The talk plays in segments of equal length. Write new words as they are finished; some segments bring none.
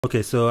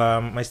Okay, so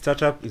my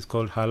startup is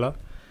called Hala.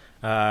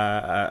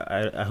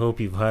 I hope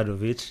you've heard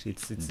of it.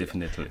 It's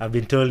Definitely. I've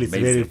been told it's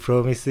very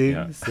promising.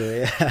 Yeah. So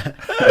yeah.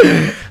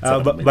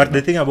 But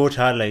the thing about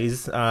Hala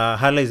is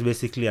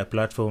basically a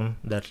platform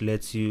that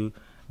lets you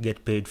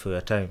get paid for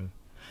your time.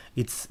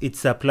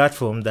 It's a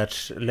platform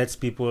that lets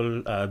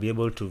people be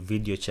able to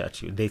video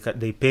chat you.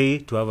 They pay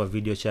to have a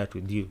video chat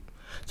with you.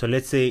 So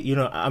let's say,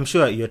 I'm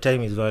sure your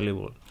time is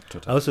valuable.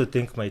 Totally. I also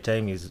think my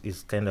time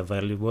is kind of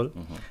valuable.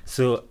 Mm-hmm.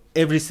 So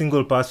every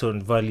single person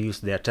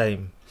values their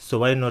time. So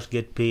why not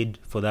get paid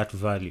for that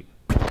value?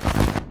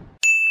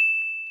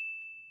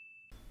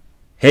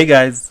 Hey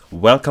guys,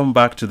 welcome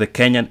back to the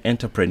Kenyan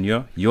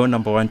Entrepreneur, your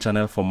number one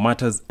channel for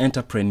matters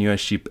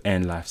entrepreneurship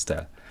and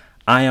lifestyle.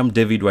 I am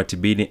David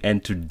Watibini,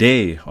 and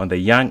today on the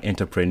Young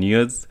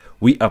Entrepreneurs,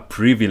 we are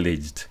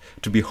privileged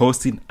to be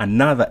hosting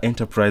another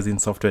enterprising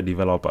software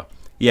developer.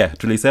 Yeah,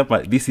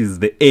 tulisema this is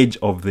the age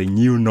of the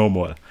new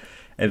normal.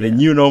 And the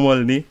new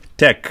normal ni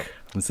tech.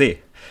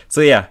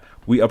 So yeah,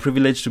 we are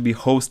privileged to be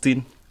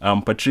hosting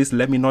Patrice.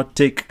 Let me not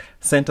take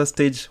center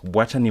stage.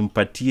 Wacha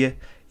nimpatie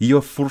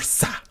hiyo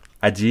fursa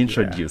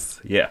ajiintroduce.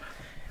 Yeah.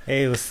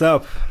 Hey, what's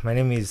up? My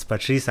name is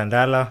Patrice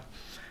Andala.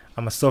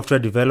 I'm a software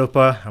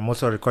developer. I'm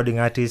also a recording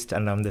artist,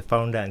 and I'm the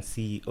founder and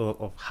CEO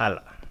of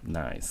Hala.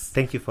 Nice.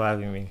 Thank you for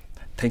having me.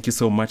 Thank you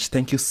so much.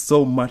 Thank you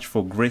so much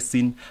for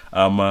gracing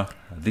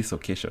this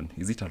occasion.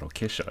 Is it an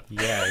occasion?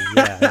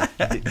 Yeah.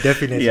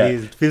 Definitely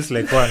is. It feels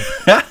like one.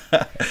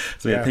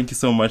 So yeah, thank you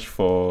so much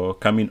for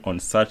coming on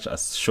such a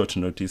short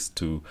notice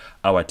to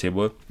our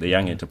table, the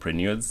Young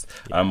Entrepreneurs.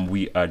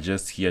 We are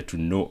just here to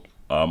know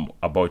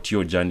about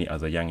your journey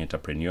as a young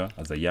entrepreneur,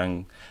 as a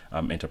young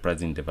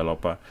enterprising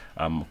developer,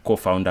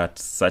 co-founder at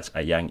such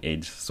a young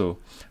age. So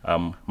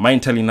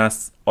mind telling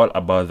us all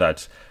about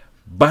that.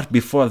 But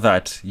before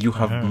that, you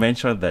have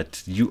mentioned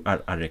that you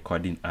are a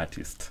recording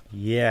artist.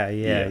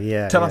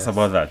 Yeah. Tell us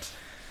about that.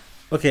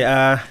 Okay,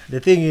 the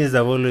thing is,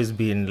 I've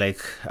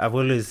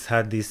always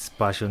had this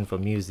passion for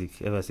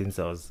music ever since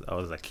I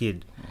was a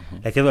kid.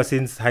 Like ever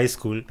since high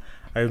school,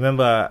 I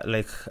remember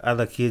like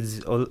other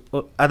kids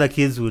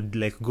would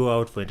like go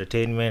out for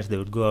entertainment. They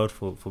would go out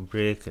for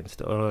break and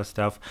all that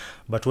stuff.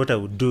 But what I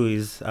would do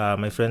is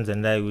my friends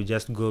and I would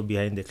just go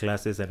behind the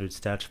classes and we'd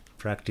start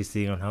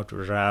practicing on how to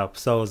rap.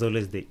 So I was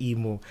always the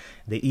emo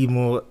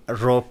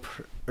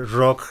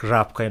rock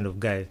rap kind of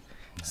guy.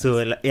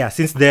 So yeah,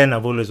 since then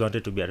I've always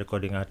wanted to be a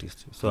recording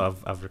artist. So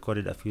I've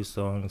recorded a few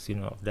songs.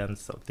 I've done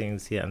some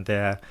things here and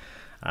there.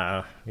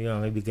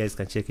 Maybe guys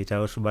can check it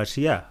out. But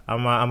yeah,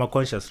 I'm a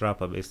conscious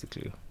rapper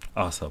basically.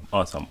 Awesome.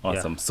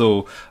 Yeah.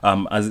 So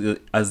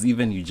as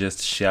even you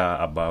just share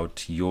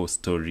about your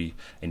story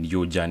and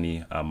your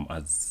journey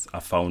as a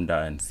founder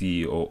and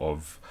CEO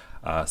of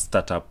a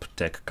startup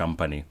tech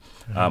company,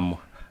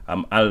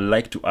 I'd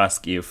like to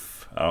ask if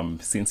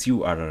since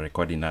you are a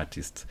recording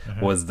artist,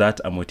 was that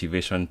a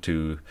motivation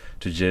to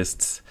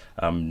just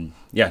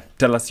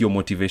tell us your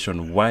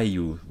motivation why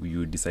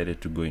you decided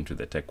to go into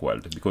the tech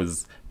world?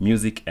 Because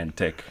music and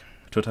tech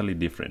totally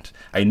different.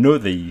 I know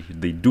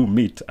they do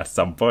meet at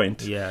some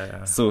point.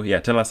 Yeah. So yeah,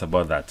 tell us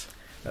about that.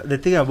 The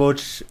thing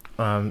about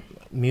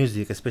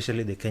music,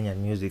 especially the Kenyan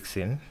music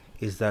scene,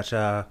 is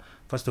that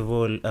first of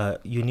all,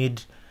 you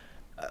need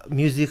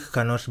music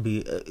cannot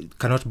be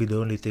the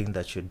only thing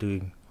that you're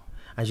doing.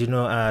 And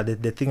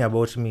the thing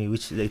about me,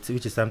 which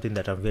is something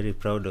that I'm very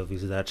proud of,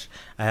 is that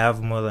I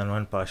have more than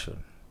one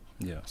passion.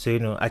 Yeah.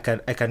 So I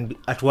can be,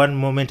 at one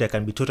moment I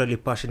can be totally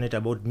passionate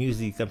about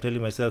music. I'm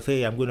telling myself,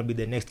 hey, I'm going to be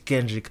the next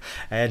Kendrick,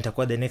 and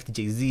nitakuwa the next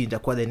Jay-Z,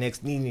 nitakuwa the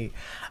next Nini.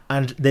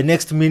 And the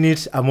next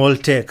minute I'm all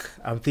tech.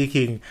 I'm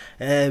thinking,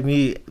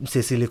 me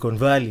mse Silicon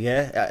Valley,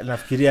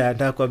 nafikiria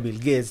nitakuwa Bill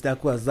Gates,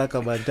 nitakuwa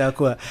Zuckerberg,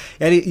 nitakuwa.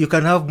 You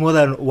can have more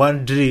than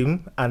one dream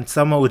and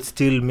somehow it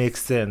still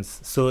makes sense.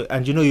 So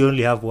and you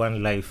only have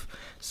one life.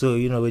 So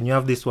when you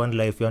have this one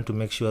life, you want to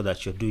make sure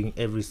that you're doing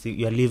everything,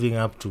 you're living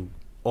up to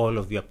all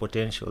of your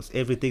potentials,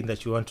 everything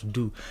that you want to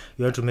do.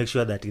 You want to make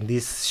sure that in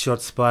this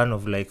short span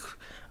of like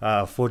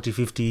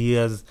 40-50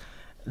 years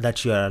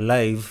that you are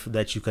alive,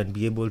 that you can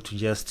be able to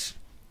just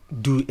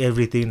do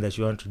everything that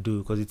you want to do,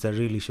 because it's a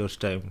really short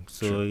time.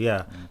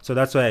 So so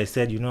that's why I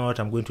said, you know what,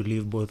 I'm going to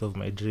live both of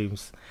my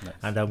dreams. Nice.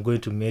 And I'm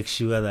going to make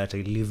sure that I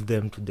live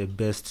them to the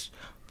best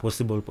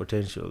possible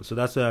potential. So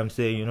that's why I'm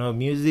saying,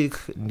 music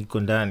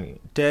niko ndani,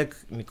 tech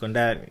niko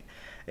ndani.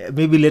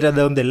 Maybe later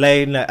down the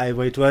line I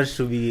might want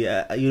to be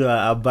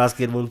a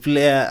basketball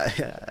player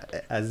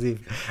as if,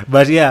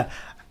 but yeah,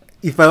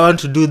 if I want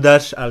to do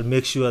that, I'll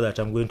make sure that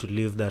I'm going to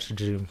live that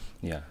dream.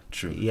 Yeah,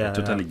 true. Yeah, I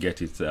totally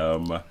get it.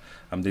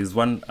 There's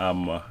one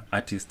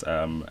artist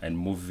and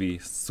movie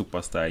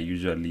superstar I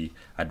usually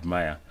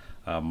admire.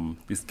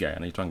 This guy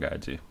anaitwanga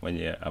aje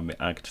mwenye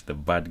act the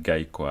bad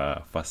guy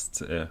kwa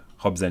first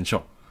Hobbs and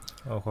Shaw.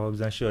 Hobbs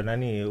and Shaw.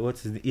 Nani?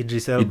 What's his name?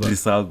 Idris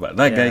Elba.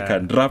 That guy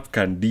can rap,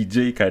 can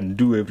DJ, can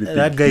do everything.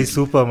 That guy is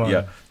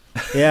Superman.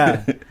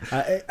 Yeah.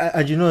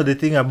 And the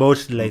thing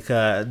about like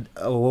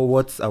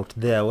what's out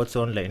there, what's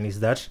online, is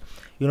that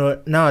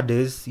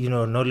nowadays,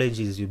 knowledge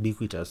is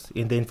ubiquitous.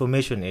 In the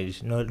information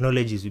age,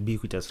 knowledge is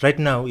ubiquitous. Right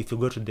now, if you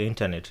go to the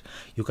internet,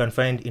 you can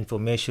find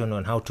information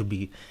on how to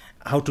be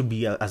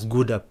as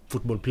good a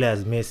football player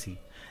as Messi.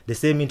 The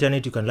same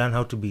internet, you can learn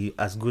how to be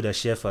as good a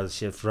chef as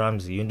Chef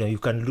Ramsay. You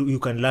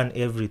can learn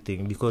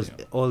everything because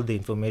all the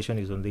information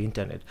is on the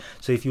internet.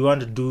 So if you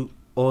want to do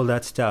all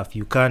that stuff,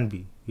 you can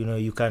be.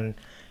 You can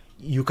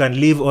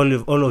live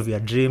all of your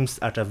dreams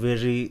at a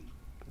very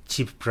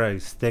cheap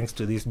price thanks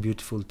to this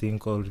beautiful thing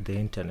called the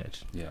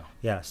internet.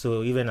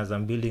 So even as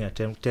I'm building a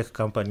tech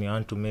company, I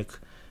want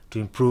to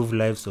improve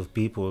lives of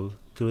people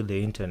through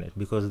the internet,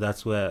 because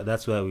that's where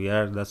we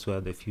are, that's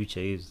where the future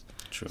is.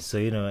 True. So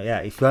if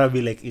you want to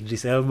be like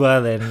Idris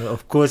Elba, then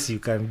of course you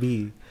can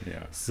be.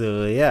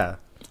 So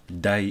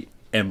die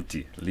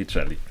empty,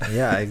 literally.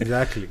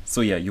 Exactly.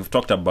 So you've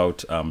talked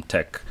about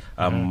tech.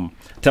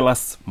 Tell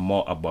us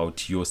more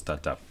about your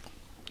startup.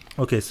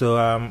 Okay, so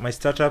my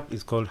startup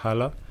is called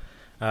Hala.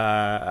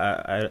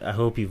 I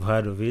hope you've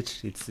heard of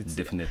it. It's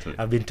definitely.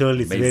 I've been told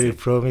it's very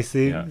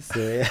promising.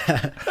 So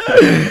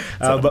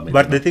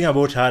but the thing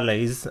about Hala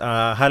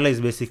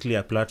is basically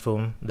a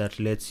platform that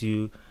lets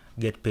you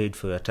get paid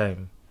for your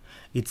time.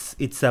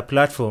 It's a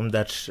platform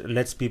that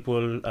lets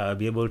people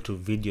be able to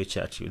video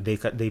chat you.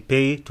 They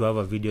pay to have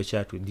a video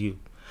chat with you.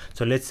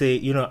 So let's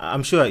say,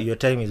 I'm sure your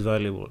time is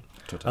valuable.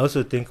 Totally. I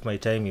also think my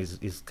time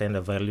is kind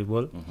of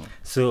valuable.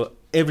 So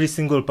every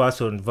single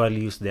person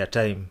values their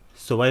time.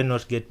 So why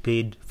not get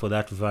paid for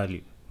that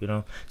value?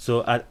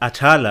 So at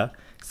Hala,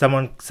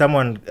 someone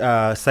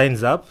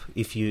signs up.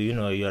 If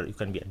you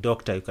can be a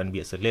doctor, you can be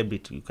a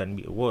celebrity, you can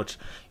be a what.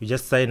 You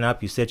just sign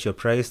up, you set your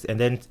price, and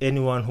then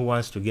anyone who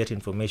wants to get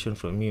information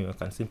from you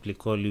can simply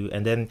call you,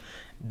 and then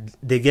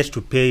they get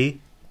to pay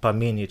per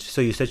minute.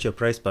 So you set your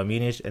price per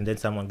minute, and then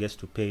someone gets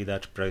to pay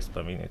that price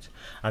per minute.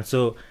 And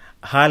so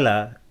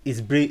Hala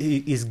is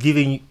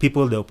giving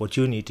people the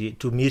opportunity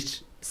to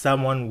meet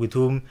someone with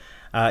whom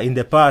in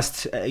the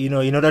past, in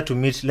order to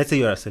meet, let's say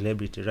you're a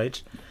celebrity, right?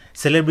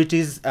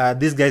 Celebrities,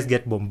 these guys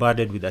get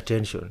bombarded with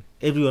attention.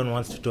 Everyone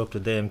wants to talk to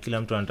them.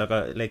 Kila mtu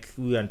anataka, like,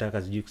 huyu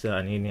anataka sijui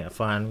kusema nini,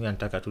 fan, huyu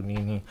anataka tu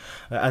nini.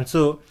 And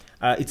so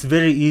it's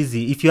very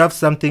easy. If you have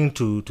something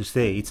to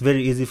say, it's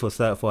very easy for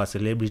a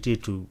celebrity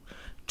to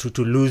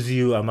lose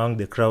you among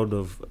the crowd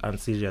of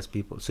unserious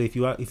people. So if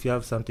you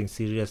have something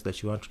serious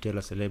that you want to tell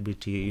a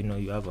celebrity,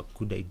 you have a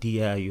good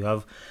idea, you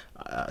have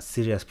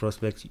serious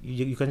prospects,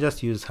 you can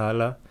just use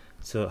Hala.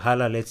 So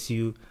Hala lets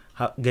you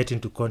get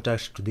into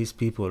contact to these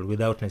people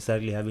without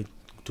necessarily having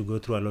to go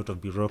through a lot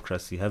of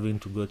bureaucracy, having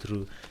to go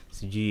through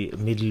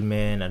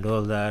middlemen and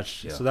all that.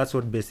 So that's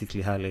what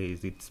basically Hala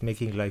is. It's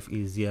making life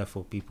easier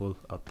for people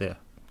out there.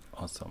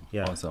 Awesome.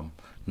 Awesome.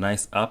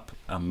 Nice app.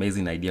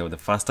 Amazing idea. The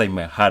first time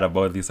I heard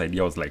about this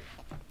idea, I was like,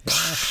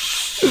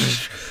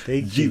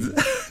 thank you.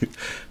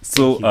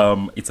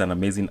 So it's an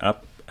amazing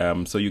app.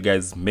 So you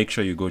guys make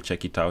sure you go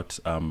check it out.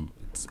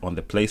 It's on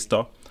the Play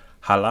Store.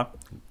 Hala.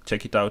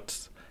 Check it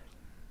out.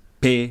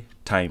 Pay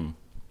time.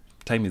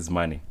 Time is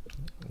money.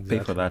 Exactly.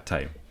 Pay for that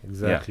time.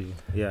 Exactly.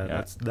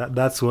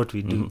 That's what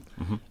we do.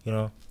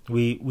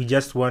 We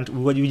just want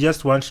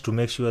to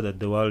make sure that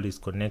the world is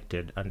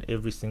connected and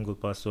every single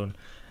person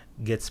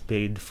gets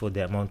paid for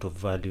the amount of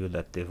value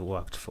that they've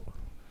worked for.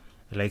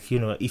 Like,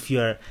 if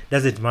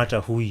doesn't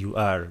matter who you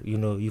are,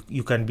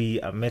 you can be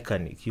a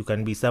mechanic, you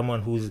can be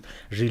someone who's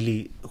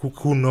really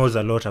who knows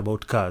a lot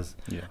about cars,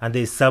 and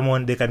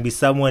there can be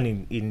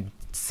someone in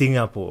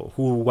Singapore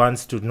who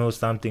wants to know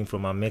something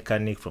from a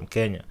mechanic from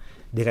Kenya.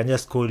 They can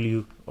just call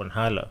you on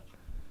Hala.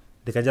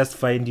 They can just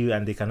find you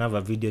and they can have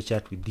a video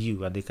chat with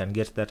you and they can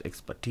get that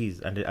expertise.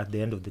 And at the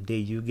end of the day,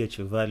 you get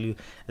your value,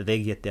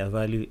 they get their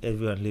value,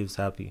 everyone lives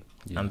happy.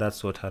 And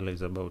that's what Hala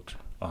is about.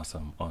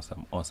 Awesome.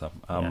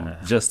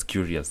 Just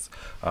curious,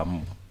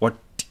 what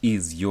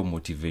is your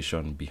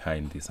motivation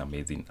behind this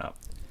amazing app?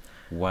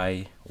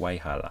 Why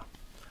Hala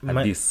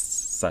at this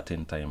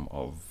certain time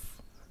of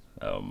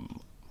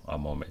a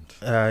moment?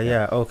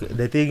 Okay.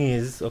 The thing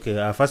is,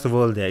 first of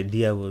all, the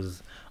idea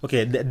was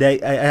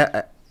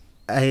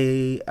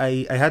I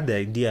had the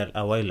idea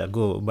a while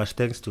ago, but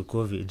thanks to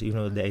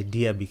COVID, the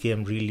idea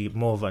became really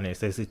more of a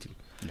necessity.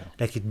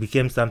 Like, it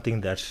became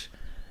something that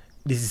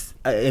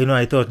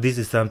I thought this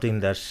is something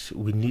that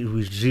we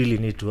really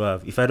need to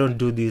have. If I don't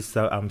do this,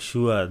 I'm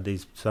sure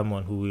there's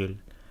someone who will.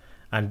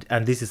 And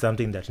this is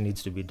something that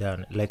needs to be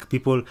done. Like,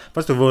 people,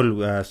 first of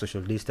all,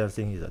 social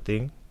distancing is a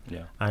thing.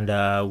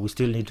 And we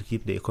still need to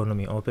keep the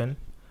economy open.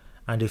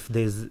 And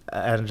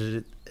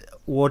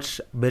what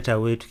better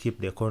way to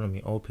keep the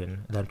economy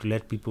open than to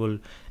let people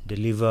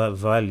deliver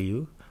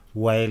value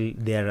while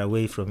they are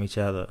away from each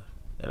other?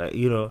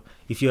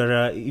 If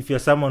you're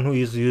someone who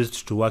is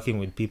used to working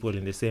with people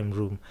in the same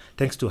room,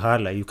 thanks to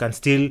Hala, you can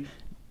still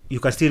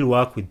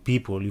work with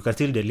people. You can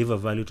still deliver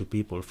value to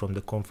people from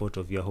the comfort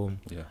of your home,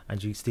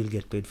 and you still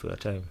get paid for your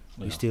time.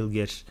 You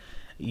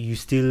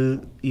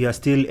are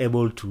still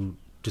able to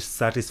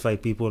satisfy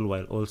people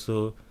while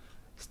also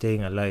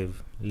staying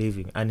alive,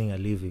 earning a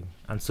living.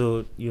 And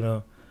so,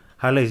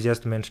 Hala is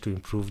just meant to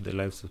improve the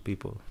lives of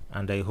people,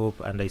 and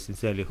I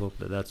sincerely hope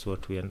that that's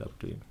what we end up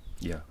doing.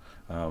 Yeah.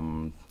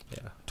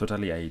 Yeah.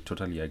 I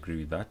totally agree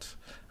with that.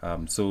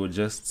 So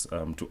just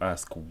to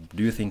ask,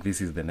 do you think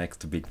this is the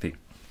next big thing?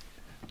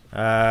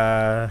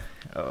 I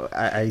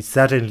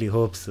certainly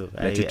hope so.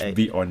 Let it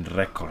be on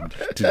record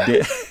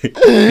today.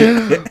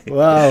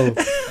 Wow.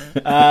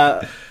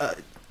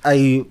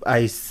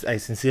 I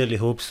sincerely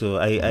hope so.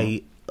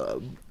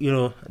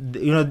 You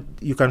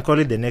can call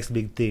it the next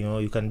big thing,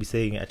 or you can be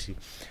saying, actually,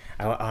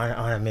 I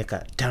want to make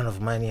a ton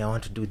of money, I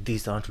want to do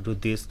this, I want to do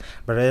this.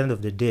 But at the end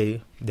of the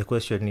day, the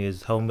question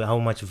is, how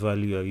much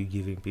value are you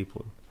giving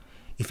people?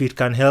 If it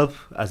can help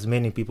as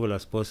many people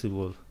as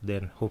possible,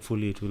 then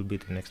hopefully it will be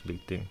the next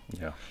big thing.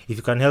 Yeah. If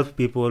you can help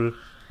people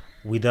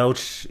without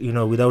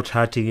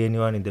hurting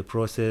anyone in the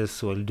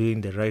process, while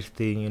doing the right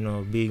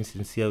thing, being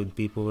sincere with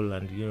people,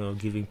 and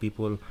giving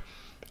people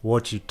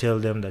what you tell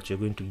them that you're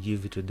going to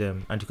give it to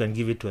them, and you can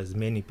give it to as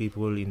many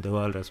people in the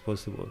world as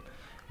possible,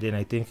 then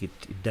I think it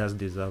does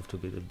deserve to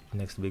be the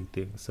next big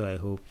thing. So I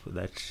hope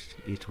that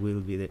it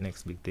will be the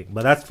next big thing.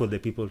 But that's for the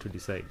people to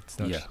decide. It's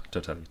not. Yeah,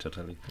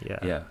 totally.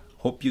 Yeah.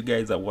 Hope you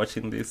guys are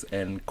watching this,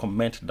 and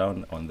comment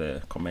down on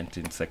the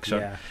commenting section.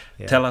 Yeah.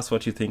 Tell us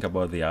what you think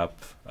about the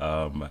app,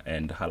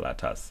 and holla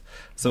at us.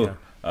 So,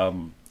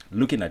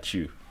 looking at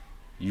you,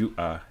 you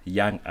are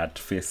young at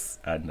face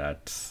and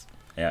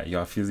you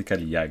are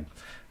physically young.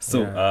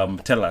 So,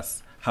 tell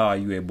us, how are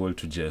you able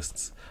to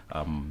just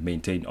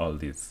maintain all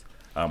this?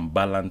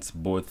 Balance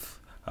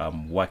both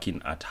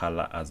working at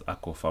Hala as a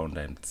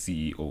co-founder and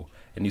CEO,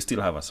 and you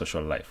still have a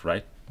social life,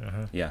 right?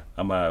 Yeah,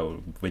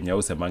 when you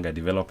usemanga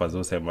developers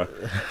usema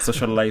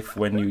social life,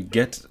 when you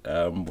get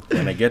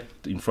when I get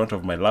in front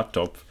of my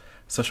laptop,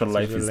 social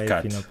life is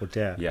cut.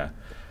 Inapotea. Yeah.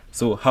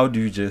 So how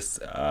do you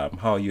just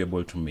how are you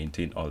able to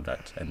maintain all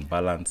that and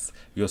balance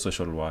your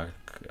social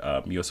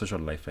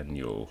life and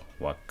your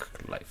work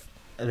life?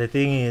 The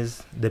thing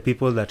is, the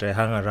people that I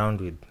hang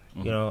around with,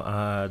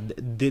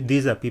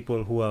 these are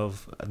people who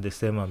have the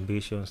same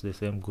ambitions, the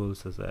same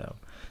goals as I am.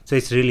 So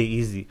it's really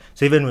easy.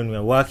 So even when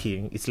we're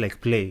working, it's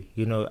like play.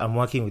 I'm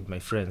working with my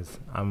friends.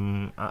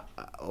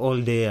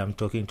 All day I'm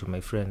talking to my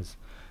friends.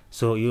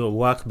 So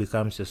work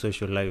becomes your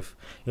social life.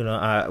 When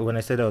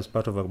I said I was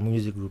part of a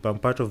music group, I'm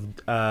part of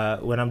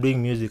when I'm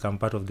doing music, I'm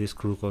part of this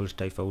crew called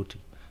Taifauti.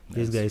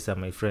 These guys are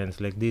my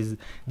friends. Like these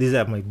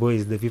are my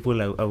boys, the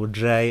people I would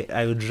ride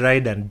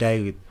and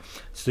die with.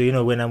 So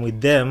when I'm with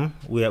them,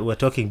 we're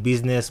talking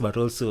business, but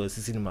also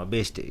sisi ni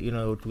mabeshte.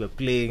 We're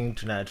playing,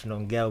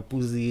 tunaongea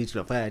upuzi,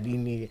 tunafanya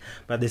nini,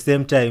 but at the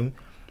same time,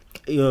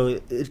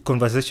 the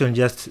conversation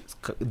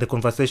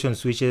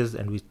switches,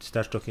 and we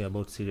start talking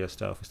about serious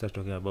stuff. We start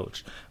talking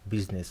about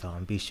business, our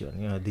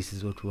ambition. This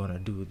is what we want to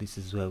do. This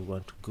is where we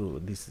want to go.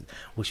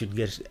 We should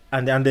get.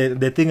 And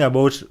the thing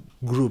about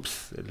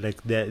groups,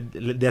 like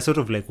they're sort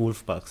of like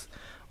wolf packs,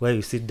 where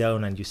you sit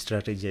down and you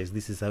strategize.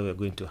 This is how we're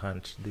going to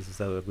hunt. This is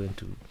how we're going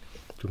to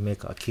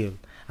make our kill.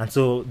 And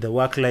so the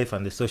work life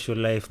and the social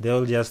life, they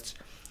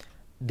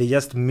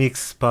just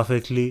mix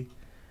perfectly.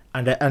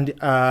 And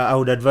I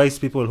would advise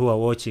people who are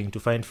watching to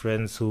find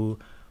friends who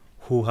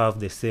have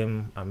the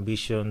same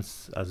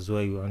ambitions as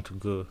where you want to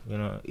go.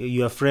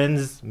 Your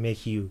friends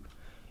make you.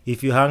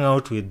 If you hang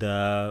out with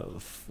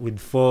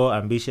 4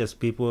 ambitious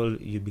people,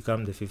 you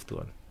become the 5th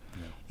one.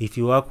 Yeah. If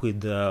you work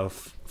with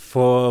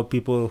 4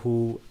 people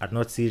who are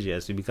not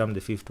serious, you become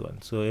the 5th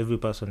one. So every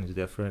person is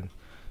their friend.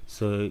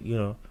 So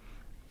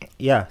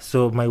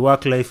so my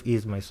work life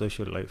is my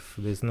social life.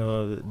 There's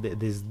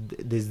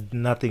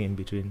nothing in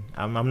between.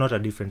 I'm not a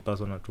different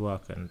person at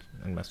work and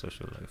in my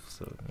social life.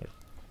 So yeah.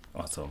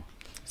 Awesome.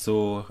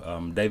 So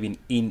diving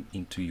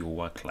into your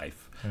work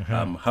life,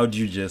 how do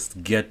you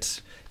just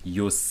get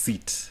your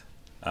seat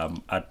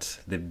at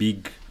the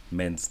big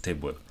men's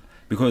table?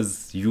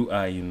 Because you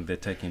are in the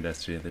tech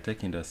industry, and the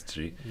tech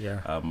industry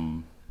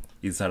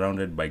is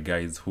surrounded by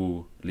guys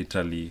who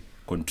literally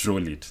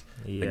control it.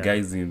 The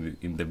guys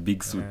in the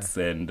big suits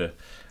and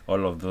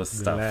all of those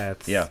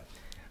stuff. Yeah.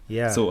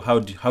 So how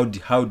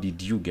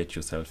did you get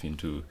yourself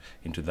into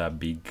that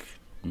big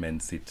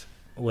men's seat?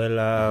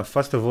 Well,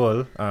 first of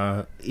all,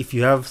 if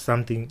you have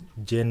something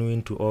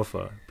genuine to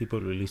offer, people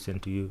will listen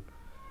to you.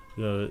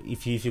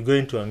 If you go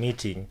into a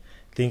meeting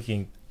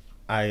thinking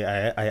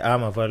I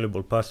am a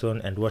valuable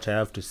person and what I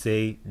have to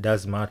say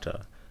does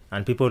matter,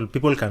 and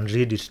people can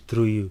read it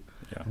through you.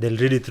 Yeah. They'll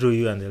read it through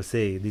you and they'll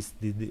say this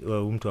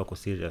mtu wako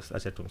serious,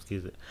 acha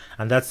tumsikize.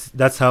 And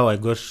that's how I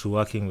got to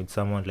working with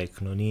someone like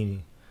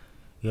Nonini.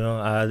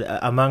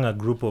 Among a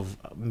group of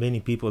many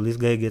people, this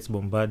guy gets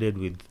bombarded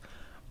with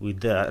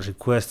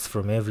requests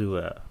from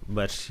everywhere.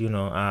 But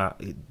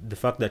the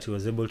fact that he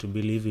was able to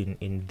believe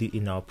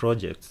in our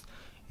projects,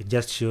 it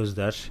just shows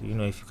that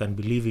if you can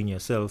believe in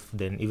yourself,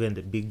 then even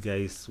the big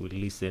guys will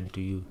listen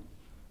to you.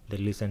 They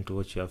listen to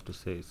what you have to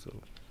say. So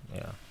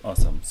yeah.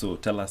 Awesome. So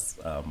tell us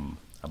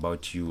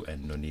about you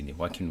and Nonini,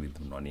 working with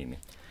Nonini.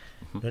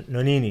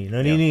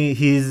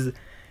 Nonini,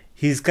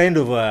 he's kind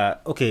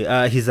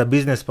of he's a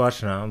business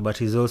partner, but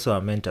he's also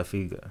a mentor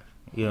figure.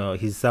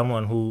 He's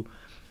someone who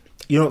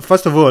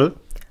first of all,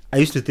 I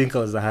used to think I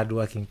was a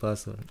hardworking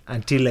person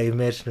until I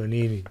met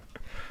Nonini.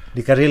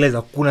 Nikarealize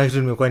hakuna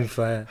kitu nimekuwa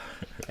nifanya.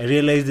 I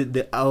realized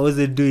that I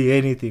wasn't doing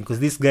anything because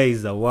this guy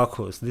is a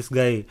workhorse. This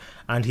guy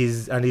and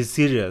he's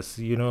serious.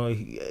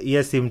 He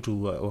has him to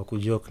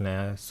wakujoke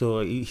na.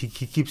 So he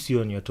keeps you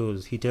on your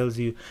toes. He tells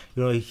you,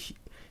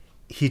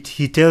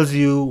 he tells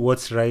you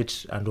what's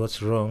right and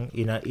what's wrong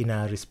in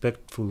a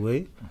respectful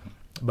way,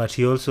 but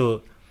he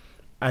also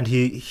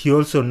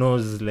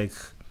knows, like,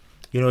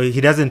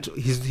 he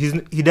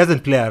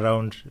doesn't play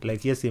around.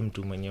 Like, yes, him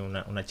too mwenye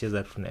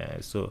unacheza tu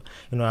naye. So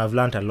I've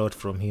learned a lot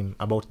from him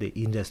about the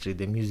industry,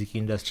 the music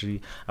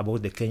industry,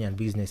 about the Kenyan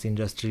business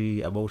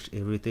industry, about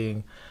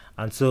everything.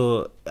 And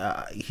so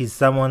he's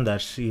someone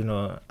that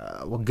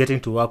getting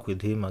to work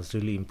with him has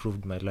really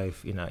improved my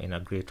life in a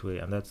great way,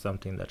 and that's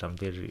something that I'm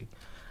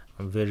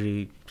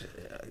very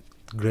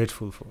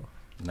grateful for.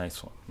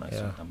 Nice one.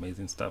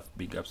 Amazing stuff.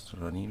 Big ups to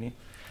Ronini.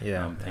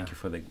 Thank you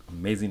for the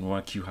amazing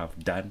work you have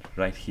done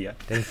right here.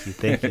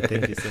 Thank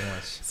you so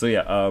much. So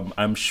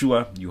I'm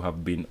sure you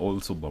have been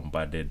also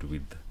bombarded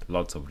with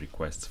lots of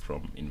requests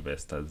from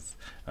investors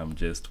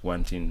just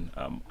wanting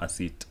a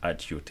seat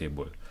at your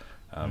table.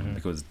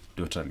 Because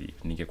totally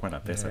ningekuwa na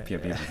pesa pia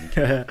baby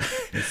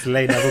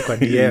slide hapo kwa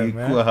DM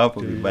kuwa hapo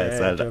vibaya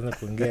sana.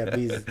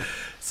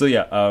 So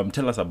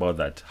tell us about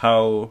that.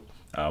 How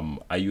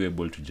are you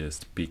able to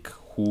just pick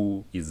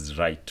who is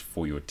right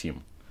for your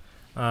team?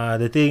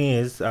 The thing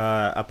is,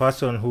 a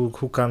person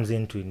who comes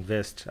in to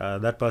invest,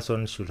 that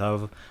person should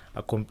have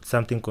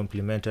something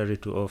complementary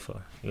to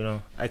offer.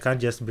 I can't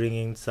just bring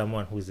in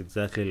someone who's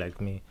exactly like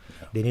me.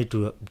 They need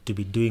to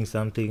be doing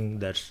something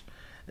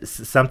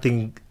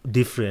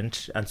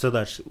different, and so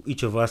that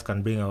each of us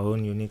can bring our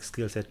own unique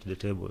skill set to the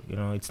table.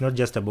 It's not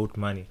just about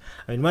money.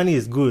 I mean, money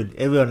is good.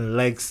 Everyone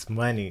likes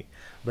money,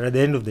 but at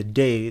the end of the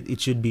day, it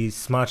should be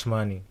smart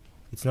money.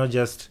 It's not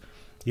just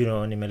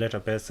nimeleta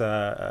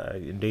pesa,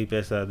 ndoi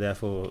pesa,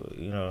 therefore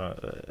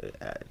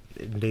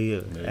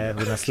ndio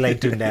una slide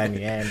tu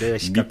ndani ndio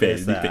shika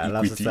pesa,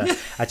 alafu sasa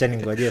acha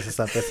ningojee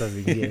sasa pesa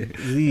zingie.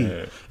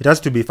 It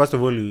has to be, first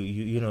of all,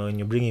 when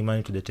you're bringing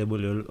money to the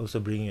table, you're also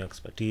bringing your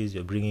expertise,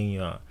 you're bringing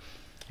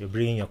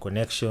your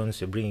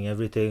connections, you're bringing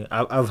everything.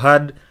 I've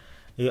had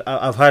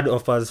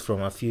offers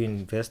from a few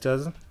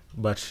investors,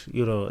 but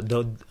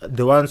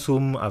the ones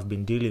whom I've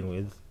been dealing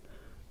with,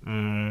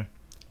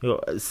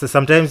 so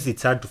sometimes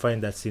it's hard to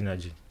find that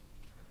synergy.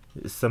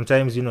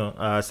 Sometimes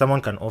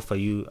someone can offer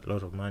you a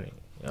lot of money.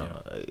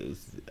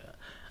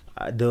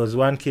 There was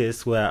one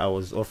case where I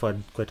was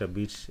offered quite a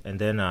bit, and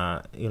then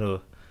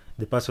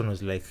the person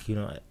was like,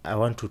 I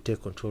want to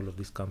take control of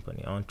this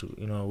company. I want to,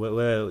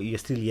 where you're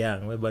still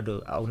young, where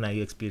bado hauna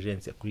your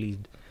experience ya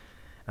kulead.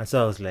 And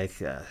so I was like,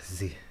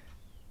 see,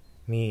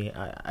 me,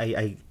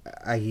 I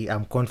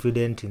am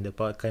confident in the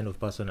kind of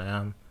person I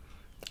am.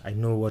 I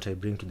know what I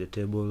bring to the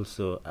table,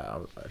 so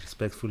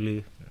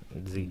respectfully,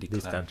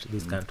 this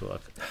can't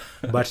work.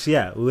 But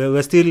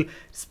we're still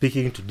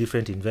speaking to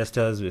different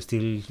investors. We're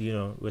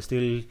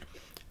still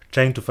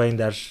trying to find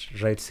that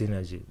right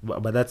synergy.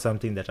 But that's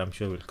something that I'm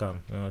sure will come.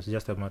 It's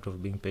just a matter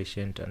of being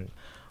patient and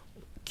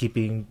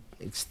keeping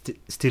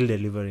still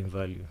delivering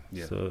value.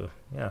 So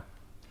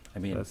I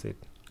mean, that's it.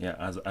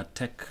 As a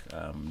tech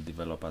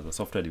developer, as a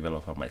software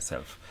developer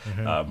myself,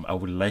 I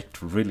would like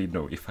to really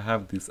know, if I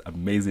have this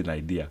amazing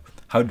idea,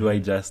 how do I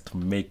just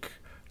make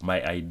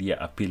my idea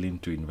appealing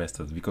to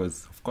investors?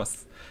 Because of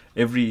course,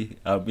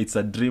 it's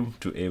a dream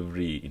to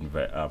every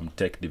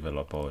tech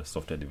developer or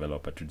software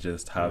developer to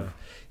just have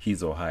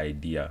his or her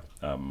idea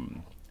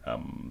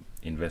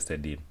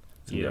invested in.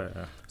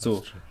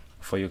 So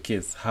for your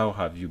case, how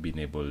have you been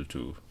able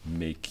to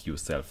make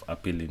yourself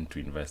appealing to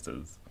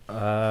investors?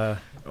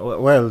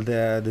 Well,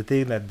 the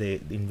thing that the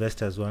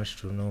investors want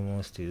to know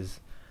most is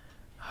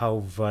how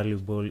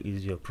valuable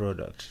is your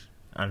product.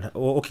 And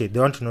they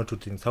want to know two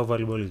things: how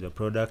valuable is your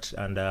product,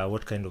 and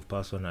what kind of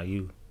person are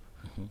you?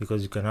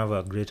 Because you can have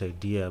a great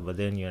idea, but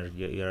then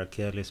you're a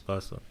careless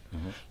person.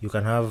 You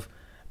can have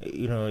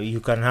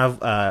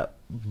a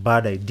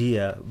bad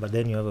idea, but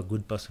then you have a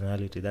good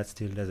personality. That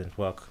still doesn't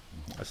work.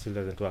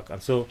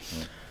 And so,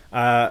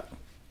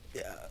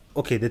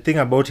 the thing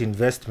about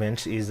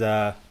investment is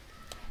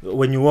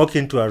when you walk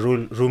into a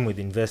room with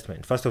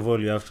investment, first of all,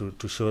 you have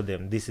to show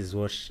them, this is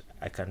what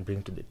I can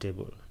bring to the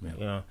table.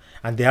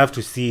 And they have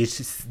to see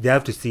it. They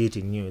have to see it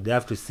in you. They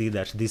have to see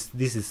that this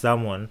is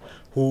someone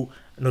who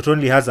not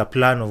only has a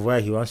plan of where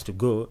he wants to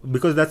go,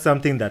 because that's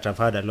something that I've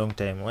had a long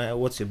time.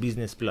 What's your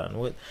business plan?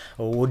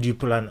 What do you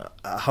plan?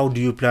 How do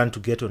you plan to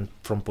get on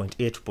from point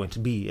A to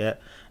point B?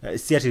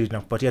 Si ati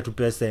nakupatia tu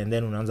pesa and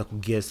then unaanza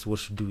guess what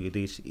to do with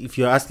it. If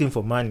you're asking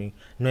for money,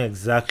 know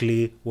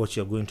exactly what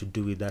you're going to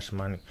do with that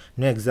money.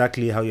 Know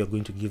exactly how you're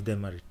going to give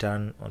them a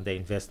return on the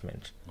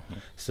investment.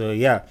 So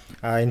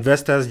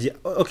investors,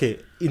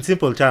 in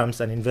simple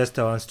terms, an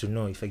investor wants to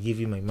know, if I give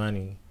you my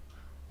money,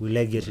 will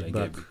I get it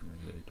back?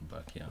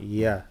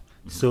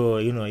 So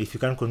if you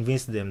can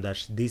convince them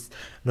that this,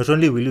 not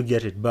only will you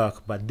get it back,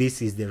 but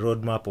this is the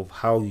roadmap of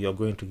how you're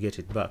going to get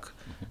it back,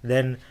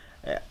 then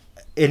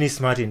any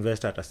smart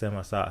investor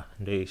atasema saa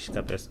ndio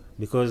ishika pesa,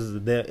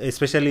 because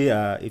especially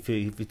if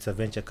it's a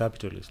venture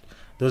capitalist,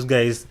 those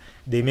guys,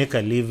 they make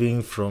a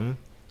living from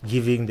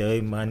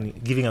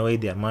giving away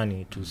their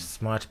money to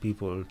smart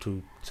people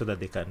so that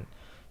they can,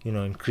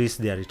 increase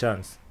their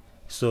returns.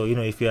 So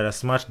if you are a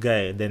smart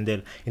guy, then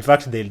they'll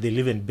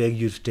even beg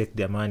you to take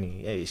their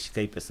money. Hey,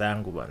 shika hii pesa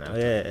yangu bana,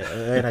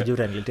 wewe najua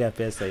utaniletea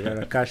pesa, you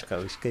are a cash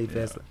cow, shika hii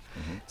pesa.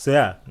 So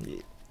yeah,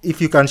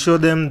 if you can show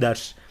them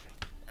that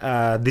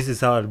this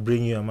is how I'll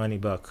bring you your money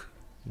back,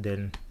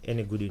 then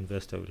any good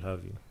investor will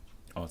have you.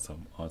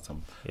 Awesome.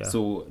 Yeah.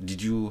 So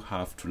did you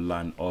have to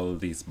learn all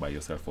this by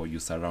yourself, or you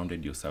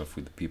surrounded yourself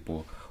with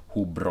people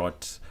who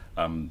brought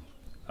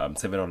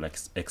several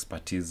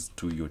expertise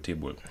to your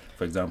table?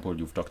 For example,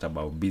 you've talked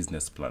about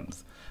business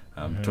plans.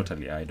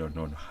 Totally, I don't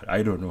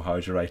know how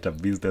to write a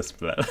business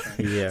plan.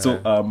 Yeah.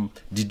 So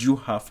did you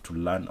have to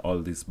learn all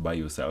this by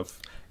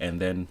yourself and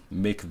then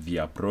make the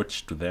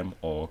approach to them,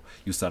 or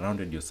you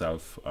surrounded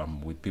yourself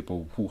with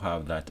people who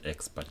have that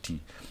expertise?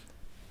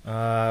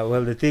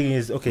 Well, the thing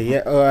is, okay,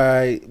 yeah,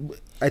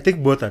 I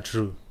think both are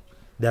true.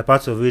 There are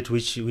parts of it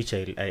which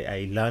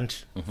I learned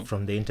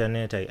from the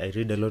internet. I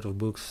read a lot of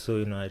books, so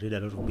I read a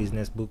lot of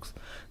business books,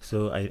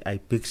 so I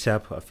picked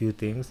up a few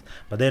things.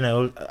 But then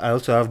I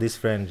also have this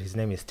friend. His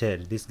name is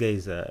Ted. This guy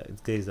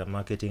is a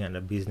marketing and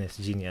a business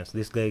genius.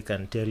 This guy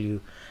can tell you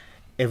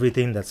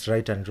everything that's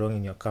right and wrong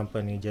in your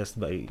company just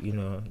by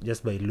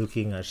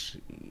looking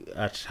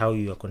at how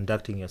you are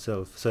conducting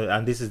yourself. So,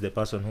 and this is the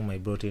person whom I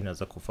brought in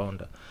as a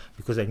co-founder,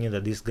 because I knew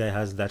that this guy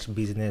has that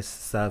business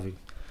savvy.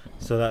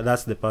 So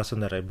that's the person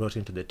that I brought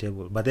into the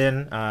table. But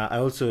then I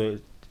also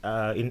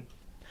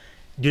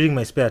during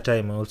my spare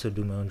time I also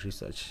do my own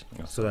research,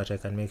 so that I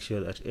can make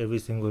sure that every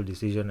single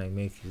decision I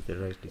make is the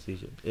right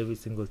decision. Every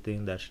single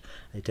thing that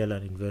I tell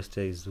an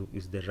investor is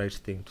the right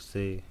thing to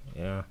say.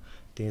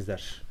 Things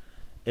that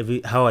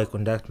how I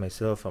conduct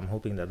myself, I'm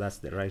hoping that that's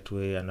the right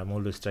way, and I'm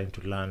always trying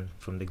to learn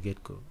from the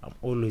get-go. I'm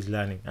always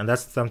learning, and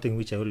that's something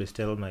which I always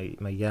tell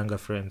my younger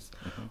friends.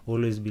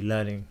 Always be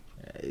learning.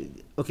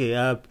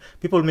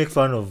 People make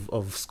fun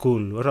of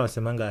school. Watu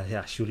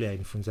wanasemanga shule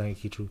hainifunzangi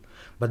kitu,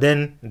 but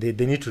then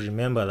they need to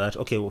remember that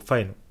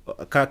fine,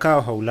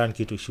 kaa haulearn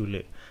kitu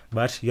shule,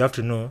 but you have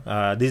to know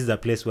this is a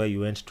place where you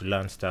went to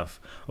learn stuff.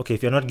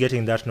 If you're not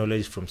getting that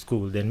knowledge from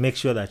school, then make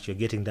sure that you're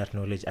getting that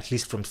knowledge at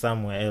least from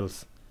somewhere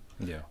else.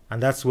 Yeah.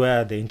 And that's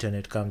where the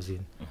internet comes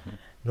in.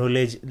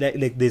 Knowledge,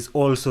 like there's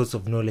all sorts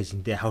of knowledge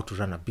in there, how to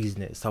run a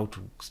business, how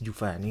to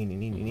fire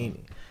nini.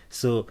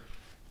 So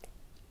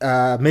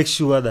make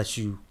sure that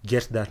you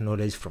get that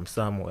knowledge from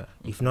somewhere.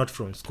 If not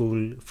from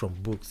school, from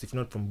books. If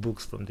not from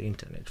books, from the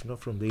internet. If not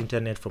from the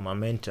internet, from a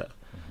mentor.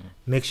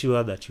 Make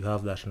sure that you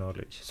have that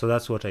knowledge. So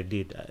that's what I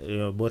did.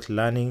 Both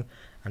learning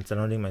and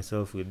surrounding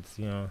myself with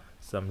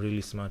some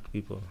really smart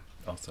people.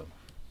 Awesome.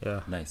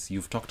 Yeah. Nice.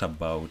 You've talked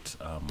about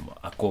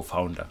a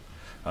co-founder.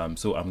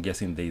 So I'm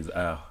guessing there's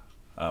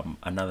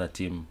another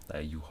team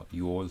that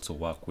you also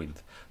work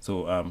with.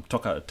 So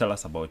tell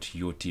us about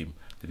your team,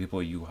 the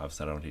people you have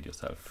surrounded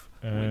yourself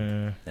with,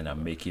 and are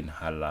making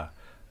Hala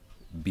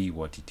be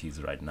what it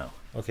is right now.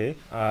 Okay.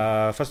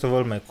 First of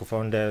all, my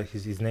co-founder,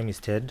 his name is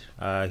Ted.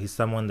 He's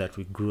someone that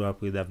we grew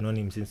up with. I've known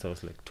him since I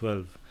was like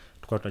 12.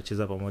 Tulikuwa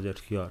tunacheza pamoja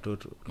tukiwa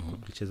watoto,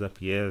 tulicheza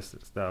PS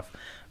and stuff.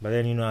 But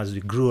then as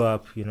we grew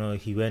up,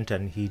 he went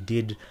and he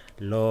did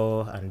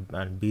law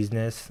and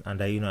business,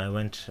 and I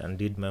went and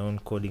did my own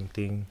coding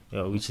thing,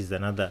 which was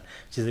another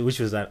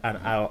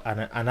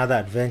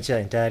adventure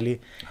entirely.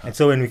 And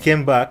so when we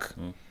came back,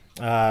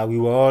 we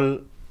were all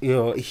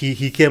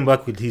he came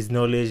back with his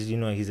knowledge,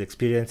 his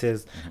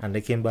experiences, and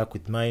I came back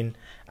with mine,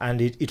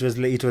 and it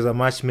was a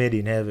match made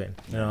in heaven.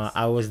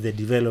 I was the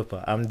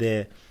developer, I'm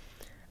the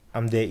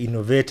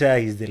innovator,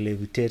 he's the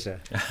levitator.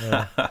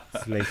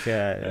 It's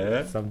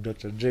like some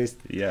Dr. Dre.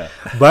 Yeah.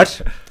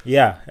 But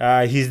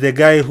he's the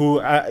guy who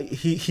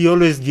he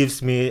always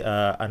gives me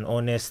an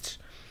honest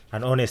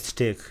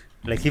take.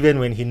 Like even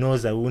when he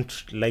knows I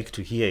won't like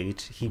to hear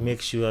it, he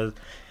makes sure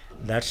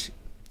that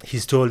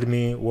he's told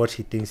me what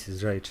he thinks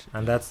is right,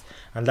 and that's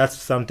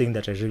something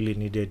that I really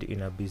needed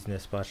in a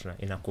business partner,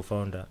 in a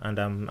co-founder, and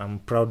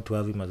I'm proud to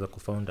have him as a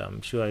co-founder.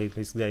 I'm sure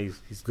this guy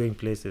is going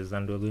places,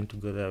 and we're going to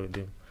go there with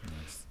him.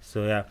 Nice.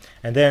 So yeah,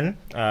 and then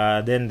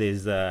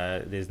there's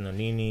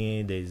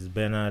Nonini, there's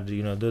Bernard.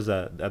 Those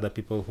are the other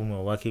people whom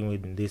we're working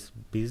with in this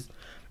biz.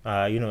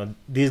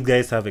 These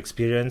guys have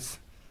experience.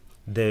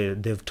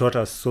 They've taught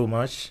us so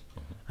much,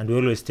 and we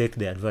always take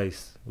their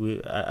advice. We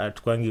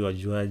atukwangi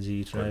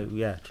wajuaji,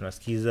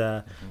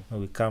 tunasikiza.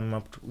 We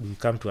come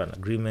to an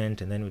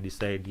agreement, and then we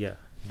decide,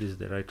 this is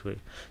the right way.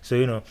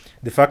 So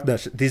the fact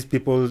that these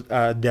people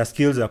their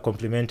skills are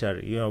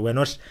complementary.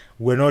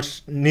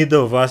 Neither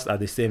of us are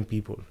the same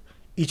people.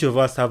 Each of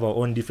us have our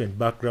own different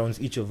backgrounds.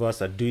 Each of us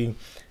have been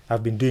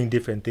doing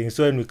different things.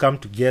 So when we come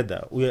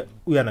together, we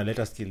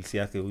analyze skills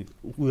yake,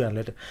 we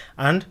analyze,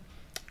 and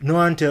no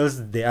one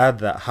tells the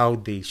other how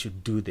they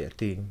should do their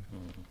thing.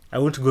 I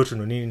want to go to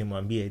Nonini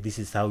nimwambie this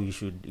is how you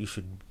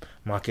should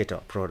market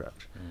our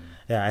product.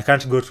 I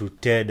can't go to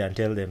Ted and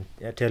tell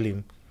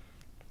him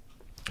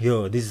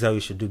yo, this is how you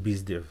should do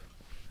biz dev.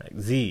 Like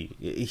Z,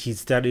 he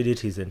studied it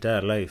his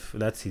entire life.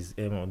 That's his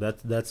MO.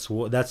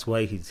 That's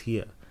why he's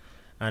here.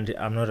 And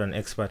I'm not an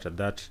expert at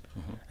that.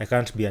 I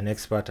can't be an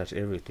expert at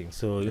everything.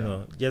 So you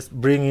know, just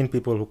bring in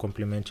people who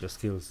complement your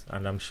skills,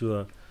 and I'm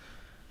sure,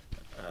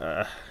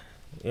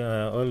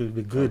 all will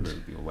be good. All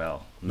will be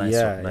well.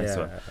 Nice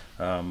one.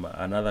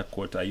 Another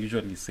quote, I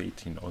usually say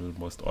it in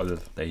almost all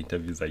the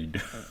interviews I do.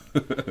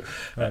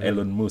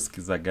 Elon Musk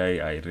is a guy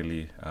I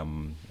really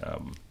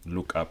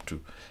look up to.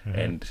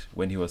 And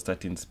when he was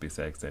starting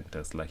SpaceX and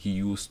Tesla, he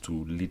used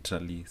to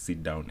literally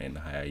sit down and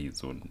hire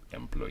his own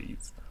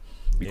employees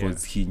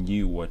because he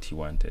knew what he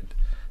wanted.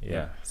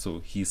 So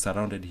he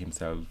surrounded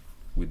himself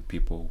with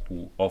people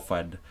who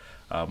offered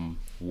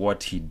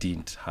what he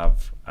didn't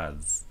have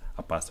as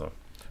a person.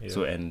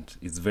 So, and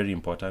it's very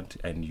important,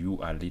 and you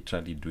are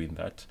literally doing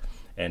that.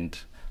 And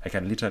you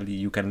can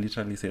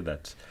literally say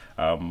that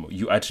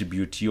you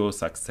attribute your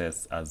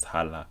success as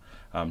Hala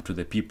to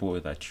the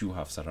people that you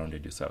have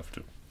surrounded yourself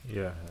to.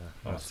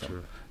 That's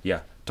true.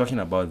 Talking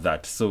about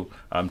that, so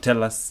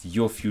tell us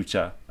your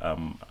future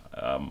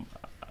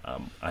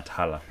at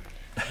Hala.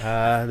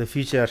 The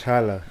future at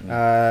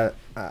Hala.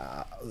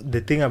 The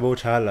thing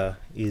about Hala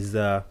is,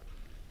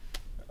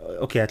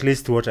 okay, at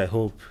least what I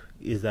hope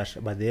is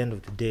that by the end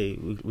of the day,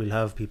 we'll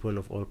have people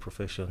of all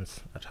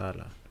professions at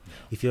Hala.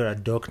 If you're a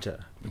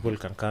doctor, people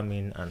can come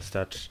in and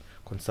start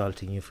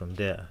consulting you from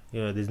there.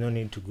 You know, there's no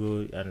need to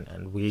go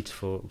and wait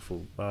for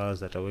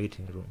hours at a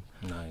waiting room.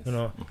 Nice. You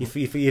know,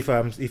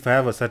 if I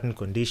have a certain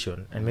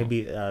condition and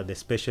maybe the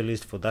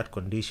specialist for that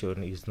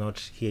condition is not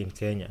here in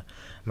Kenya,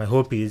 my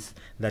hope is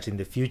that in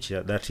the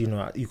future that, you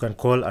know, you can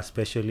call a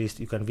specialist,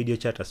 you can video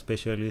chat a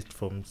specialist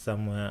from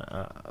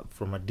somewhere,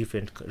 from a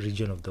different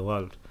region of the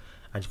world,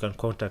 and you can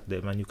contact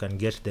them and you can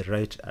get the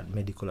right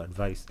medical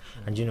advice.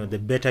 And you know, the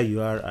better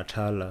you are at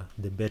Hala,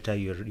 the better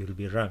you'll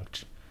be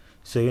ranked.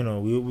 So you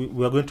know,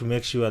 we are going to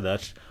make sure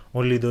that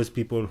only those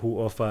people who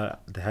offer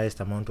the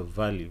highest amount of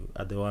value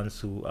are the ones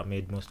who are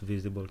made most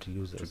visible to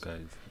users.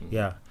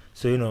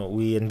 So you know,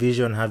 we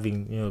envision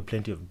having, you know,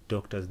 plenty of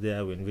doctors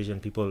there. We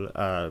envision people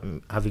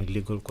having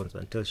legal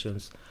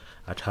consultations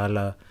at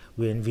Hala.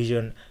 We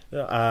envision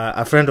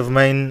a friend of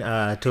mine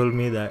told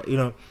me that, you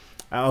know,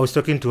 I was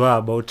talking to her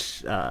about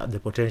the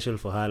potential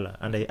for Hala,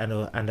 and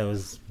I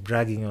was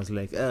bragging. I was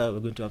like, we're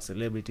going to have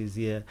celebrities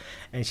here,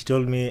 and she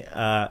told me,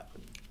 I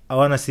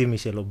want to see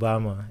Michelle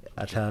Obama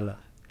at Hala.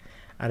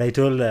 And I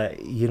told her,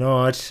 you know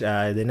what,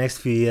 the next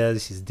few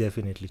years she's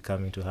definitely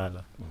coming to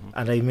Hala.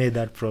 And I made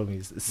that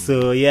promise.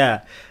 So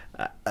yeah,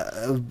 I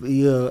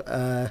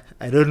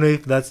don't know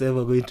if that's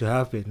ever going to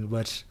happen,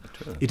 but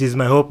it is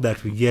my hope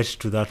that we get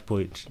to that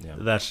point,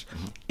 that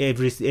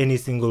any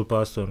single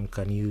person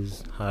can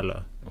use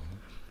Hala.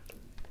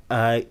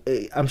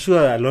 I'm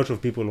sure a lot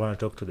of people want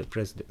to talk to the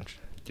president.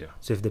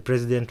 So if the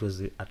president was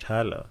at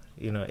Hala,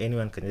 you know,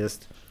 anyone can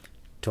just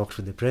talk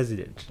to the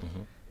president,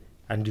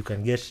 and you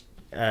can get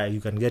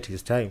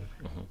his time.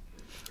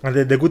 And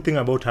the good thing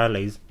about Hala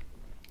is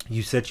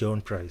you set your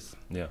own price.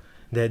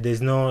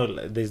 There's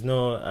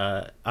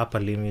no upper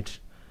limit.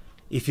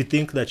 If you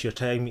think that your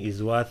time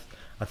is worth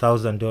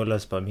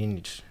 $1,000 per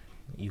minute,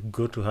 you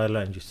go to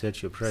Hala and you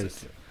set your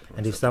price.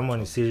 And if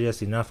someone is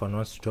serious enough and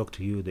wants to talk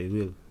to you, they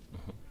will.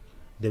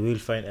 They will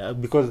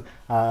find, because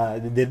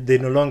they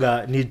no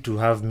longer need to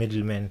have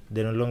middlemen.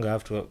 They no longer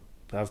have to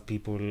have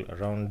people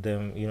around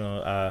them, you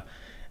know,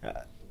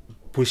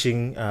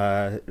 pushing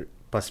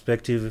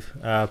perspective,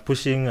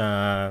 pushing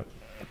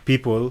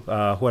people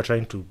who are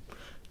trying to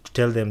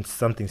tell them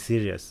something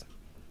serious.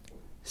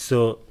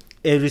 So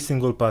every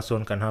single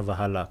person can have a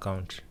Hala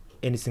account.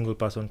 Any single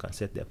person can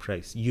set their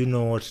price. You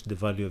know what the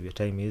value of your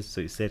time is,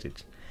 so you set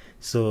it.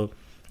 So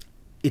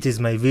it is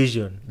my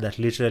vision that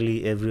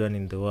literally everyone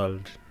in the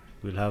world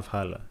will have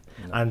Hala.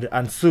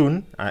 And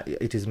soon,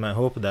 it is my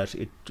hope that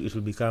it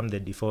will become the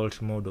default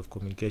mode of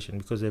communication,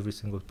 because every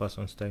single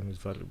person's time is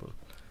valuable.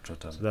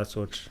 Totally. So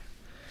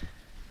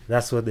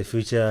that's what the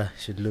future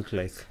should look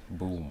like.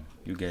 Boom.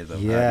 You guys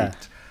have had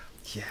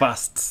it.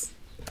 First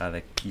are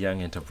the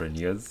young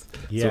entrepreneurs.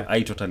 So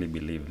I totally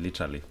believe,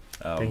 literally,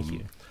 thank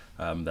you,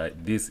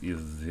 that this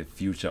is the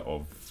future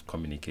of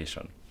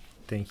communication.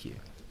 Thank you.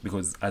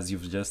 Because as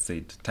you've just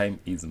said, time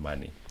is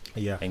money.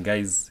 And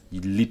guys, you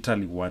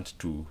literally want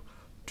to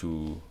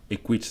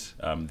equate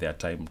their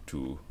time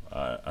to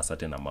a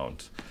certain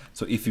amount.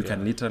 So if you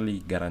can literally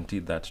guarantee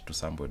that to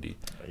somebody,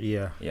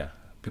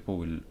 people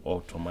will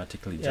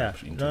automatically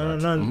jump into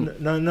that.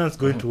 No one's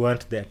going to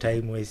want their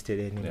time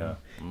wasted anymore.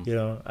 You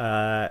know,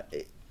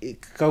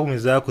 kama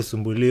umezaa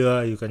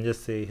kusumbuliwa, you can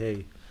just say,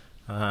 hey,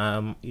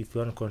 if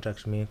you want to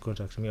contact me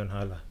on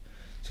Hala,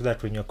 so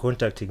that when you're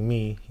contacting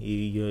me,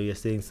 you're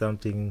saying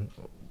something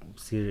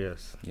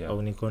serious. Or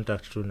when you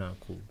contact tu na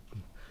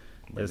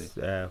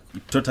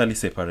it totally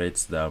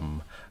separates the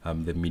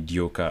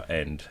mediocre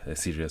and the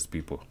serious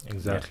people.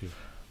 Exactly.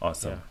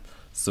 Awesome.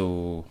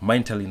 So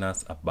mind telling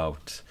us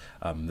about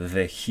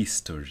the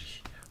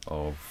history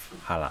of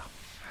Hala,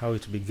 how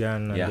it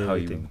began, and how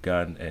you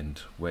began and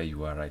where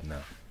you are right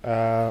now.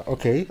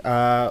 Okay.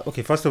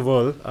 First of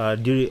all,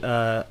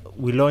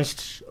 we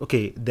launched.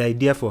 Okay, the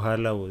idea for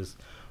Hala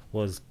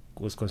was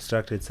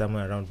constructed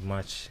somewhere around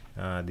March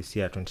this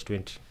year,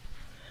 2020.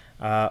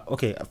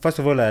 Okay. First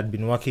of all, I had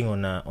been working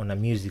on a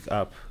music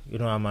app. You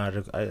know,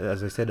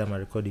 as I said, I'm a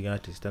recording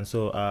artist, and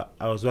so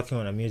I was working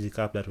on a music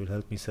app that will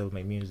help me sell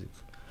my music.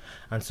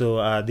 And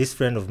so this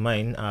friend of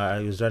mine, I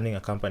was running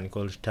a company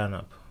called Turn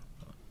Up.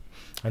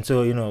 And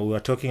so, we were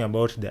talking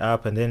about the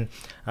app, and then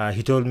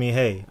he told me,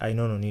 hey, I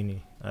know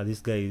Nonini. This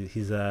guy,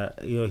 he's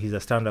a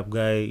stand-up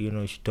guy.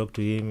 You should talk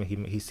to him.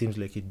 He seems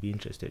like he'd be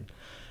interested.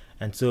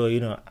 And so,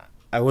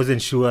 I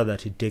wasn't sure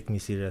that he'd take me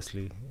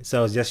seriously. So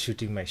I was just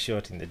shooting my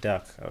shot in the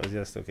dark. I was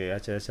just, okay,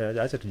 acha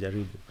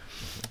tujaribu.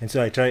 And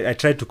so I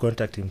tried to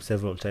contact him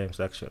several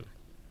times, actually.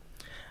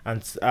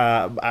 And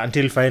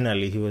until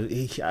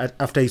finally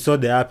after he saw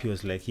the app, he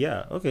was like,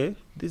 yeah, okay,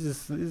 this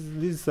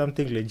is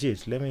something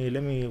legit. Let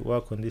me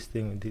work on this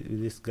thing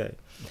with this guy. Okay.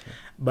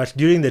 But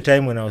during the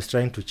time when I was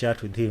trying to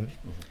chat with him,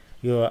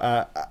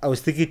 I was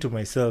thinking to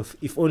myself,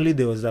 if only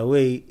there was a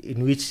way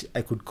in which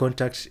I could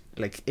contact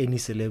like any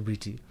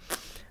celebrity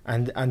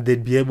and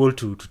they'd be able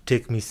to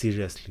take me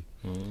seriously.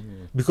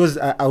 Because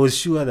I was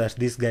sure that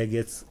this guy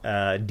gets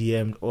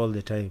DM'd all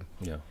the time.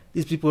 Yeah.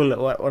 These people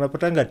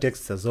wanapatanga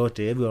texts zote,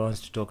 everyone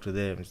wants to talk to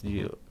them.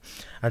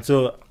 And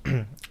so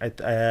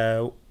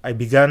I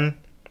began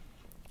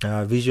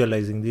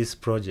visualizing this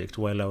project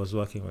while I was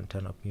working on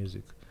Turn Up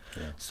Music.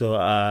 Yeah. So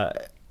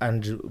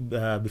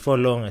before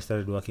long I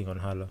started working on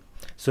Hala.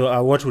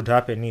 So what would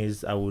happen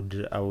is I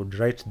would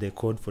write the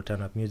code for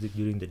Turn Up Music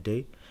during the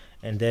day,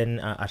 and then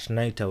at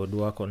night I would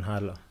work on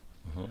Hala.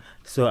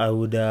 So I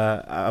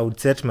would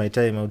set my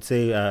time. I would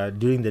say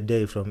during the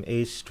day from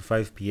 8 to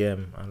 5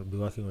 p.m. I'll be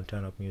working on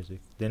Turn Up Music.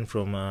 Then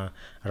from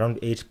around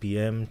 8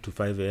 p.m. to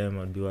 5 a.m.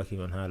 I'll be working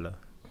on Hala.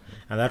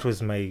 And that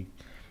was my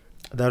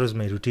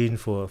routine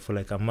for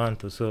like a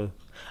month or so.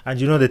 And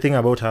the thing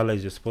about Hala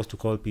is you're supposed to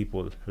call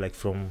people like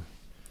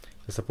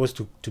you're supposed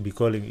to be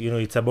calling,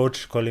 it's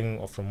about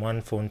calling from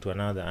one phone to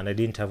another, and I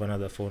didn't have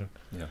another phone.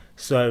 Yeah.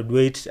 So I would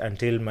wait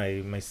until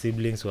my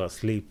siblings were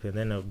asleep, and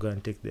then I would go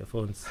and take their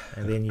phones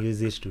and then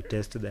use it to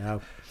test the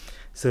app.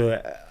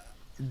 So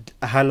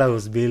Hala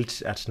was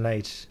built at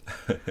night.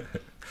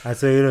 And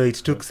so, it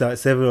took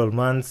several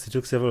months. It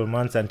took several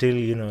months until,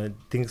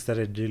 things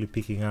started really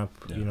picking up,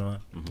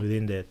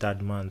 within the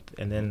third month.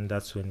 And then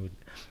that's when we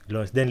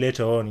launched. Then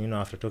later on,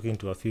 after talking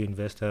to a few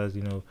investors,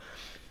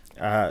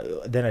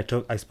 then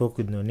I spoke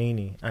with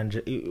Nonini,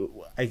 and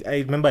I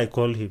remember I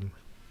called him.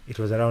 It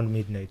was around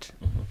midnight.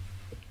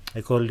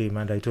 I called him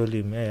and I told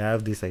him, hey, I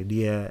have this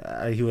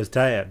idea. He was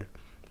tired,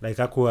 like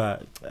alikuwa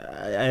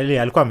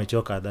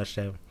amechoka at that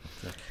time.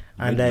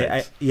 And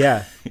I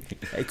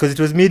because it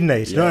was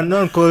midnight. Yeah. No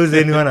one calls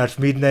anyone at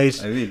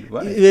midnight. I mean,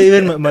 why?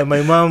 Even my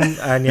mom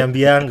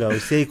aniambianga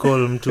usai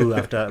call mtu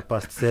after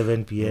past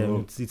 7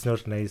 p.m. It's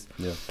not nice.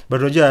 Yeah.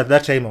 But unajua at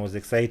that time I was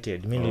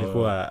excited. Mimi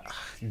nilikuwa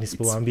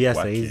nisipomwambia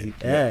saizi.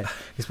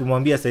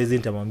 Nisipomwambia saizi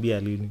nitamwambia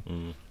lini.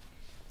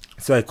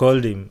 So I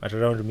called him at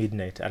around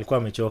midnight. Alikuwa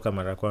amechoka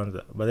mara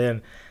kwanza. But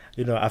then,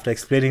 after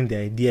explaining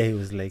the idea, he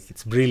was like,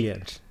 it's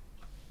brilliant.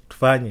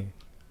 Tufanye.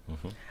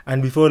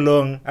 And before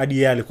long hadi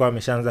yeye alikuwa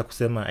ameshaanza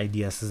kusema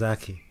ideas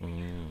zake.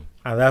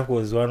 And that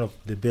was one of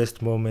the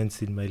best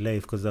moments in my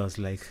life, because I was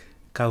like,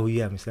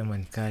 huyu amesema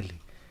ni kali,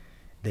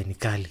 then ni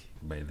kali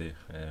by the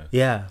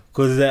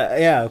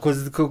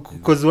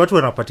because watu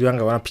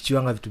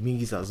wanapichiwanga vitu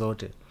mingi saa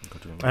zote.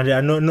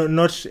 And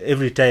not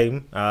every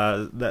time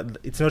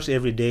it's not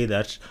every day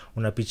that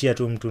unapichia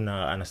tu mtu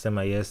na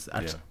anasema yes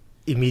at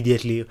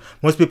immediately.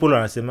 Most people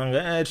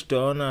wanasemanga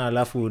tutaona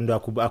alafu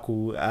ndo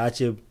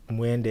aache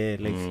mwende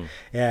like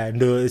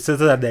ndo so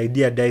that the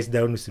idea dies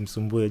down,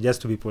 usimsumbue,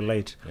 just to be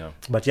polite.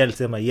 But yeah,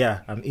 alisema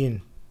I'm in.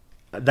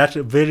 That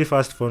very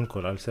first phone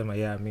call alisema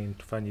I'm in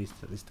tufanye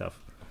this stuff.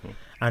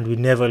 And we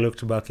never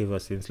looked back ever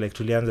since. Like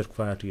tulianza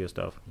kufanya tu hiyo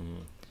stuff.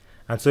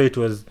 And so it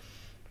was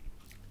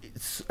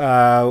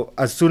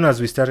as soon as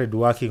we started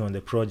working on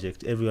the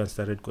project, everyone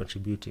started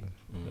contributing.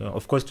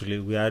 Of course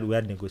we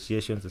had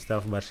negotiations and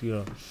stuff, but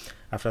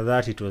after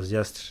that it was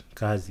just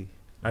kazi.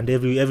 And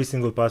every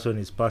single person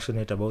is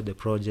passionate about the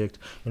project.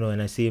 When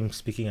I see him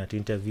speaking at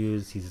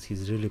interviews,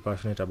 he's really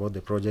passionate about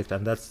the project,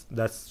 and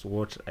that's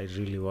what I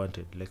really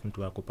wanted, like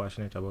mtu ako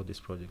passionate about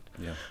this project.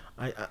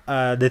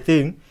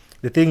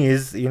 The thing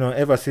is,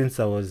 ever since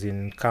I was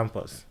in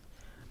campus,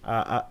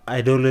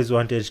 I'd always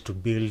wanted to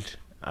build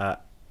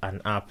an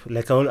app.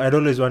 Like I'd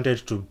always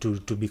wanted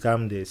to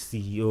become the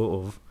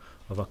CEO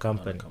of a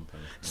company.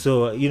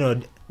 So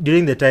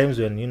during the times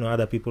when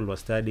other people were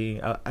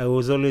studying, I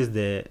was always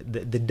the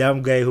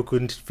dumb guy who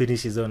couldn't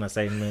finish his own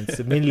assignments.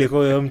 Mainly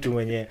mtu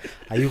mwenye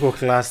ayuko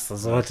class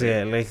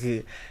zote,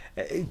 like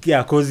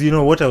because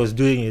what I was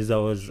doing is I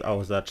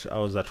was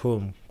at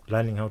home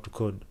learning how to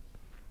code.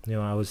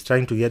 I was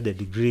trying to get the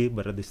degree,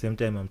 but at the same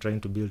time I'm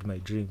trying to build my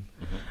dream.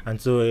 And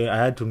so I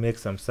had to make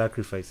some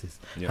sacrifices.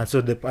 And so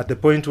at the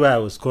point where I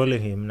was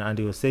calling him and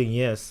he was saying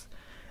yes,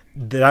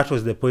 that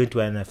was the point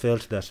when I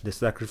felt that the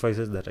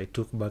sacrifices that I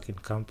took back in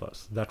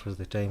campus, that was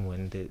the time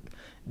when they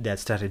had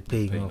started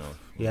paying off.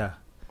 Yeah,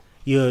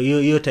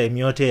 hiyo time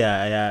yote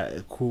ya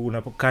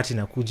unapokati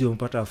na kuja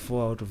umpata 4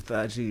 out of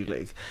 30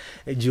 like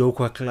juu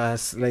kwa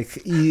class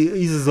like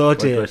hizo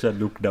zote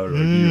look down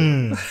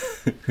on you.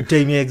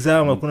 Time ya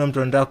exam hakuna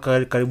mtu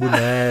anataka karibu na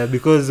yeye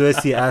because we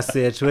see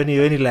asset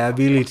when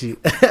liability.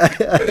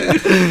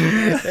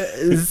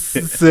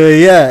 So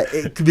yeah,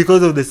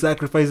 because of the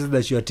sacrifices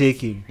that you are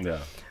taking. Yeah.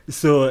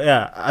 So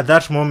yeah, at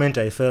that moment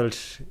I felt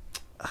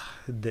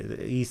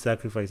the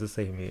sacrifices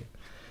I made,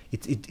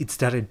 it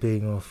started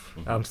paying off.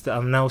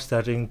 I'm now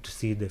starting to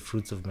see the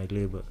fruits of my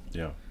labor.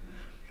 Yeah.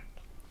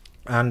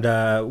 And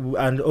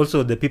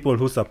also the people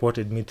who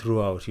supported me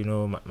throughout, you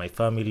know, my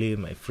family,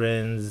 my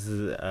friends,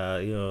 you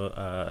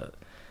know,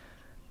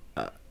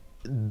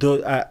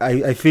 though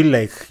I feel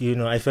like, you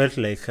know, I felt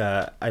like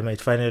I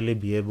might finally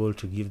be able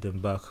to give them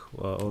back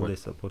all the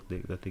support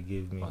that they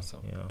gave me. Awesome.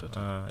 You know?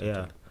 Totally.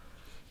 Yeah.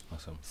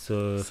 Awesome.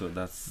 So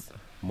that's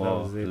more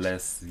or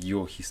less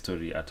your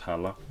history at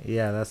Hala.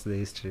 Yeah, that's the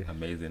history.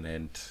 Amazing,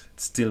 and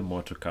still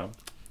more to come.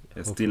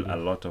 There's Hopefully. Still a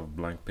lot of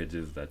blank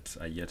pages that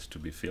are yet to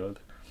be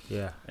filled.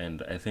 Yeah,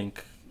 And I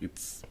think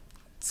it's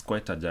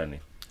quite a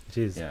journey. it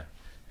is. Yeah,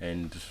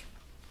 and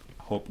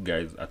hope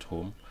guys at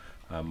home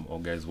or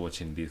guys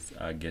watching this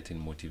are getting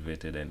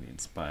motivated and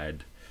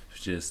inspired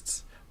to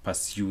just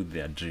pursue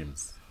their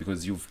dreams,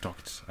 because you've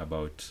talked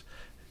about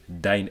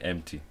dying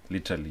empty.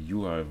 Literally,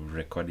 you are a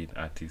recording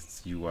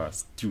artist, you are a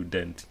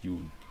student,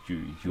 you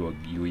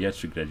yet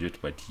to graduate,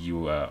 but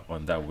you are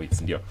on that way.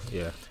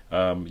 Yeah.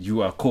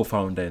 You are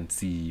co-founder and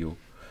CEO,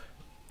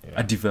 Yeah.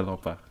 a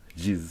developer.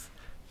 Jeez.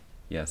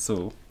 Yeah,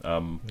 so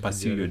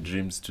pursue your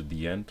dreams to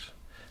the end.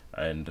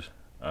 And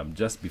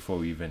just before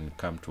we even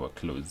come to a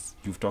close,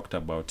 you've talked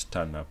about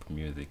Turn Up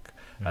Music.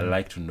 I'd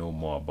like to know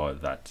more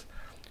about that.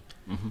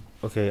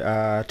 Okay,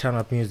 Turn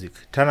Up Music.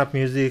 Turn Up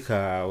Music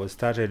was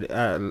started,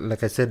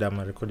 like I said, I'm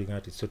a recording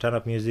artist. So Turn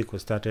Up Music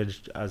was started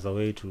as a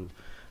way to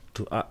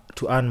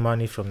earn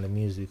money from the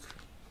music,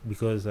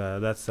 because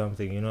that's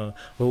something, you know.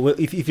 Well,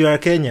 if you're a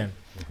Kenyan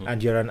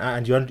and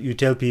you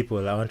tell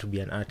people I want to be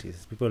an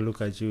artist, people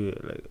look at you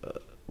like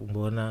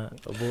mbona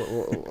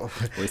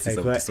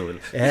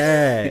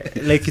yeah,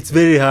 like it's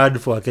very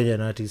hard for a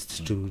Kenyan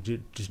artist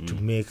to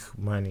make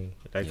money,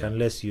 like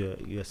unless you're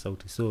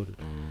Sauti Sol.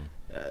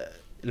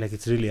 Like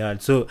it's really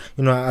hard. So,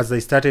 you know, as I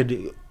started,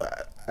 you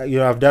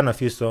know, I've done a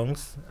few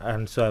songs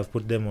and so I've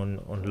put them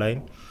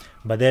online,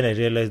 but then I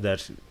realized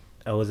that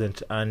I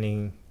wasn't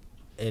earning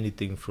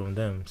anything from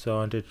them. So I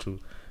wanted to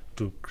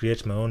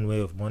create my own way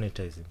of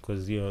monetizing,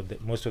 because, you know,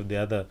 most of the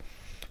other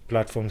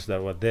platforms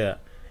that were there,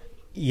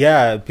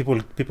 yeah,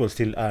 people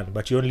still earn,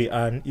 but you only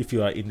earn if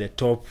you are in the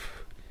top,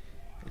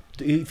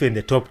 if you're in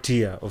the top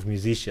tier of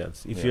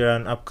musicians. If you're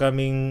an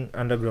upcoming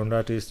underground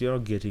artist, you're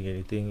not getting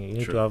anything. You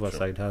need to have a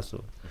side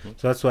hustle.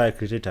 So that's why I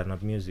created Turn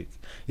Up Music.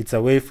 It's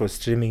a way for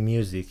streaming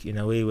music in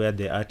a way where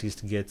the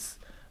artist gets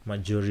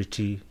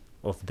majority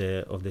of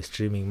the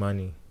streaming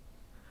money,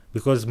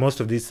 because most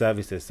of these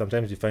services,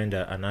 sometimes you find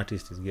an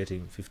artist is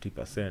getting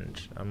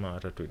 50%, I'm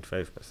at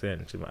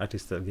 25%.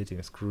 Artists are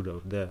getting screwed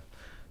out there.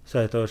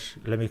 So I thought,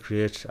 let me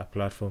create a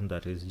platform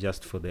that is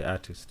just for the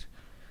artist,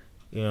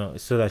 you know,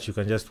 so that you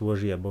can just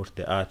worry about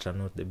the art and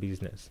not the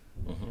business.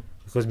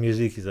 Because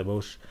music is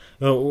about,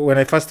 you know, when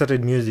I first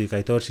started music,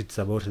 I thought it's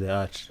about the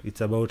art,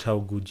 it's about how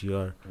good you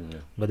are.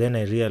 But then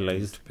I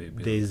realized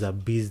there is a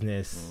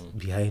business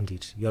behind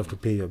it. You have to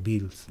pay your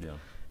bills.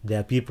 There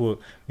are people,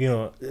 you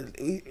know,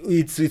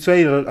 it's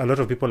why a lot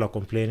of people are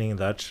complaining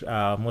that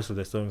most of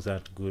the songs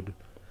aren't good,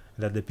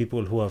 that the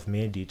people who have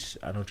made it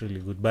are not really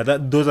good.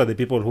 But those are the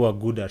people who are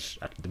good at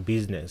the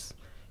business,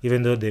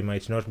 even though they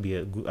might not be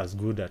as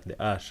good at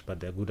the art, but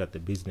they're good at the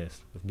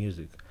business of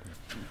music.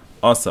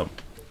 Awesome,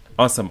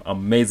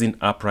 amazing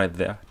app right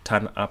there,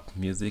 Turn Up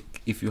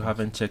Music. If you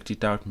haven't checked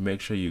it out, make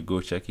sure you go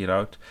check it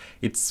out.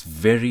 It's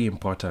very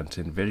important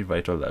and very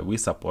vital that we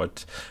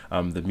support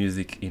the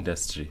music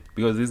industry,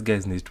 because these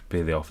guys need to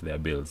pay off their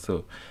bills.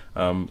 So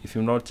if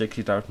you've not checked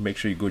it out, make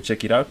sure you go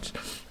check it out.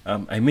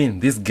 I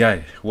mean, this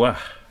guy, wow,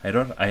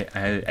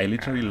 I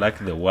literally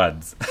like the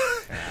words.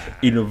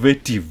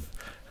 Innovative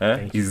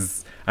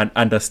is an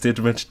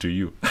understatement to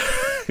you.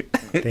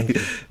 Thank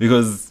you.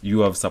 Because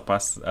you have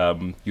surpassed,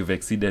 you've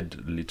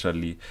exceeded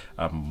literally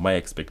my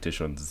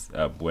expectations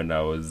when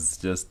I was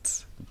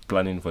just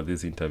planning for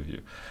this interview.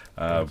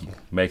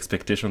 My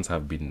expectations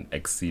have been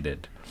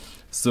exceeded.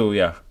 So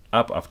yeah,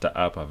 up after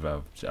up,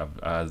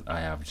 as I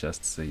have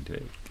just said,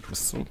 it was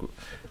so good.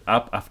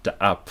 Up after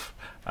up,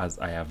 as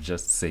I have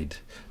just said.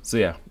 So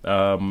yeah,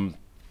 I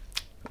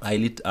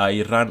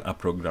run a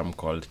program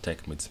called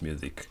Tech Meets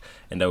Music,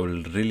 and I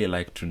would really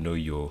like to know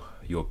your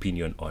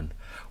opinion on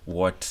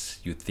what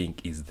you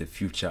think is the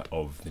future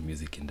of the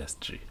music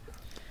industry.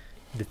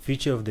 The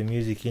future of the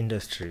music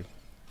industry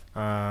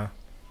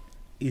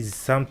is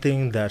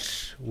something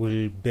that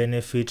will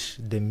benefit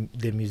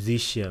the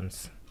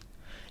musicians.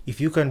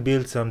 If you can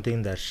build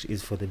something that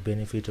is for the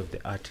benefit of the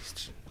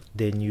artist,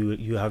 then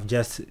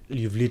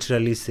you've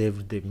literally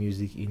saved the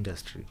music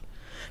industry,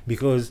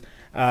 because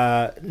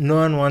no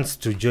one wants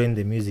to join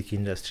the music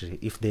industry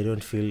if they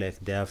don't feel like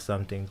they have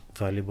something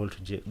valuable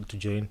to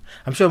join.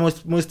 I'm sure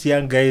most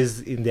young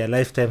guys in their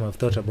lifetime have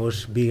thought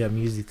about being a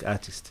music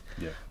artist,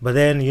 but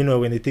then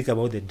when they think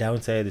about the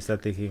downside, they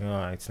start thinking,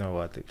 oh, it's not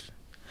worth it.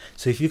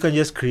 So if you can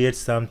just create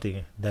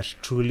something that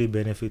truly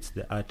benefits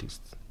the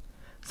artist,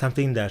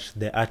 something that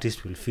the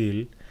artist will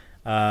feel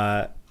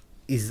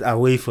is a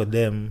way for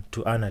them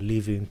to earn a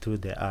living through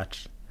their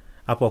art,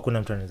 hapo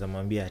hakuna mtu anaweza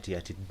mwambia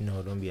ati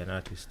no, don't be an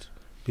artist.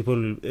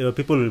 People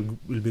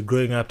will be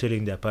growing up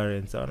telling their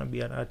parents, I want to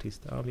be an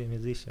artist, I want to be a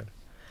musician,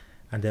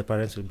 and their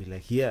parents will be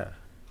like,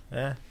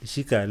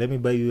 Shika, let me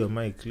buy you a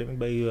mic, let me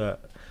buy you a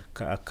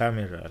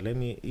camera, let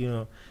me,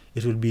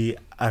 it will be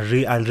a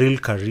real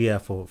career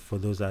for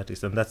those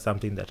artists, and that's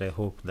something that I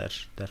hope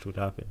that will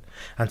happen.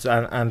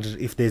 And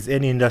if there's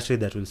any industry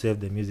that will save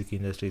the music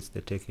industry, it's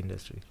the tech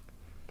industry.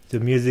 The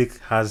music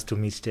has to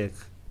meet tech.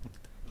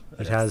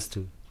 It has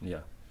to. Yeah.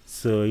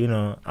 So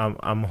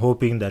I'm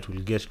hoping that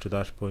we'll get to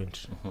that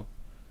point.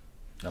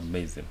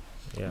 Amazing.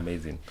 Yeah.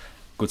 Amazing.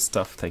 Good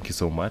stuff. Thank you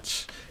so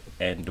much.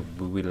 And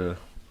we will,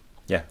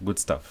 good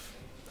stuff.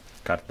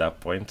 Cut that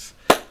point.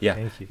 Yeah.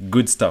 Thank you.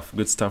 Good stuff.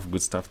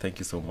 Thank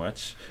you so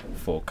much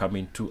for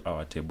coming to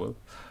our table.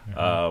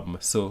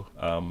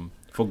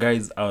 For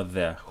guys out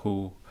there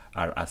who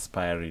are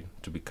aspiring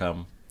to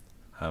become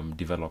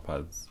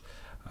developers,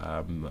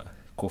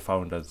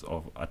 co-founders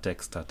of a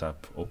tech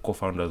startup, or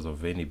co-founders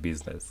of any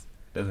business,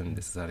 doesn't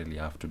necessarily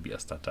have to be a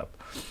startup,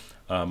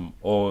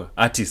 or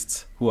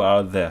artists who are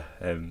out there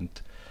and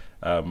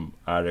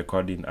are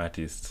recording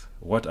artists,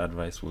 what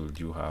advice would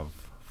you have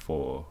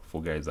for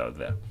guys out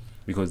there?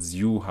 Because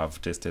you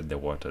have tested the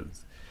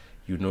waters,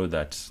 you know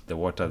that the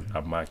waters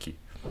are murky.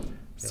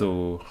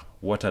 So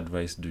what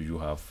advice do you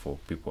have for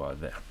people out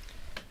there?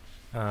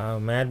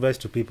 My advice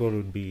to people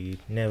would be,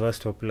 never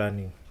stop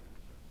learning.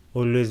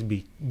 Always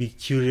be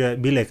curious,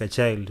 be like a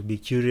child, be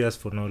curious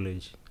for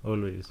knowledge,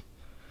 always.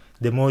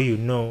 The more you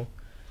know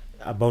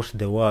about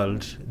the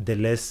world, the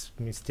less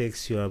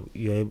mistakes you're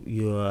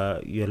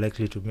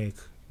likely to make.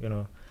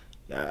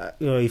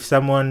 If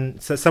someone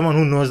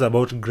who knows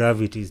about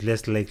gravity is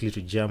less likely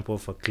to jump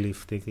off a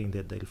cliff thinking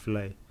that they'll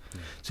fly.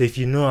 So if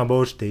you know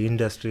about the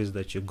industries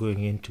that you're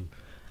going into,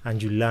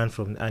 and you learn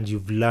from, and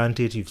you've learned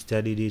it, you've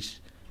studied it,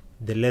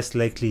 the less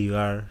likely you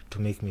are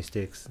to make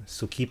mistakes.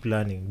 So keep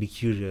learning, be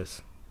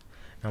curious.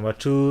 Number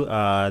 2,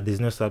 there's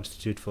no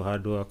substitute for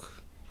hard work.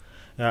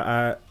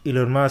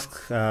 Elon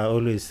Musk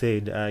always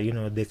said,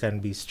 they can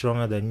be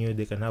stronger than you,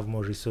 they can have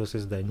more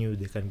resources than you,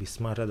 they can be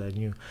smarter than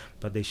you,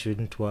 but they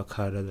shouldn't work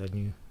harder than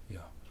you. Yeah.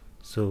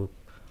 So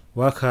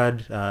work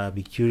hard,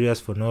 be curious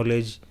for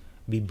knowledge,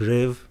 be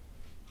brave.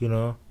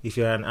 If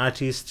you're an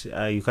artist,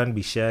 you can't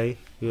be shy.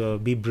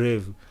 Be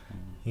brave.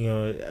 When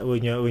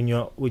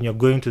you're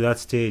going to that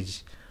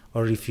stage,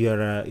 or if you're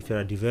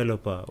a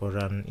developer or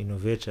an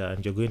innovator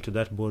and you're going to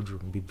that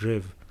boardroom, be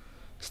brave.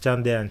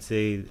 Stand there and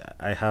say,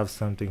 I have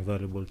something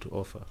valuable to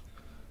offer,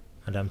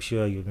 and I'm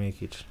sure you'll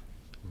make it.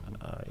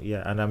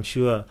 And I'm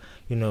sure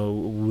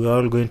we're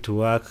all going to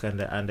work,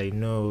 and I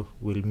know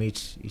we'll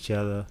meet each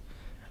other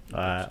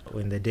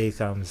when the day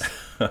comes.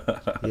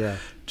 Yeah.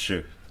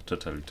 True.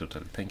 Totally.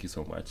 Thank you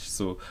so much.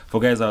 So for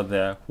guys out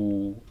there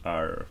who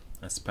are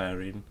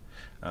aspiring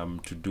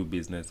to do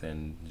business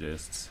and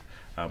just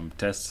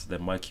test the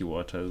murky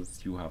waters,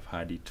 you have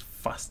had it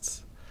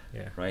first,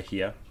 right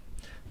here.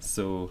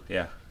 So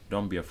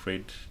don't be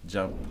afraid,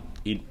 jump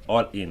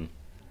all in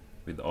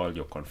with all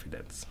your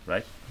confidence,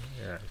 right?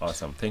 Yeah.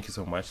 Awesome. Thank you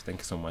so much.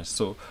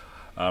 So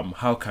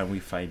how can we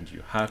find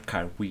you? How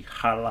can we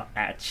holla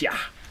at ya?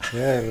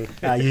 Well,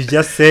 you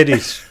just said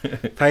it.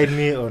 Find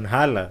me on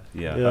Hala.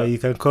 Yeah. You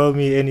can call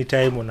me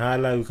anytime on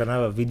Hala. We can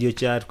have a video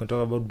chat. We can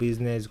talk about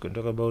business. We can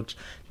talk about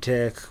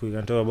tech. We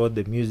can talk about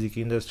the music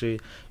industry.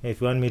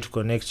 If you want me to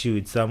connect you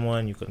with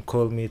someone, you can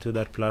call me to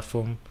that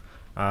platform.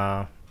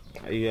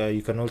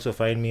 You can also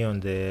find me on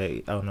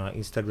our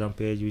Instagram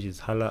page, which is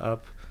Hala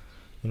Up.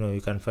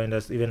 You can find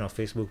us, even our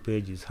Facebook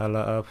page is Hala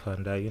Up,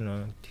 and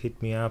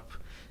hit me up,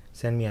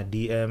 send me a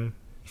DM.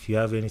 If you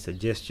have any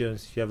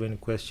suggestions, if you have any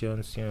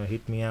questions,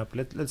 hit me up.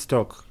 Let's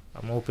talk.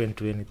 I'm open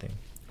to anything.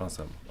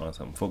 Awesome.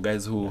 For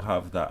guys who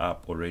have the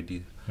app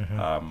already,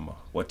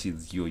 what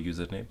is your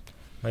username?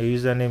 My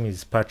username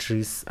is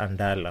Patrice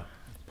Andala.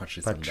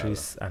 Patrice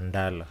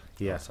Andala.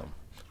 Yeah. Awesome.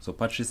 So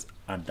Patrice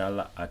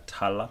Andala at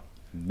Hala.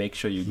 Make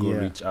sure you go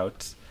reach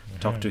out,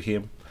 talk to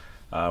him.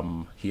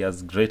 He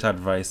has great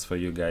advice for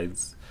you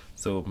guys.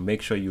 So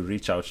make sure you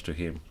reach out to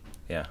him.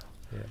 Yeah.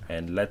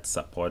 And let's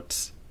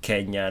support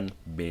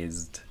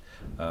Kenyan-based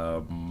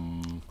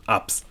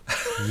apps.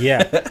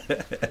 Yeah.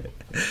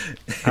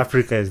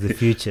 Africa is the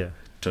future.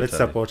 Totally. Let's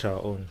support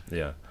our own.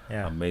 Yeah.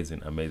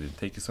 Amazing.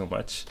 Thank you so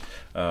much.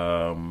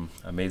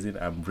 Amazing.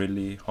 I'm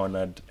really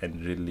honored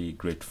and really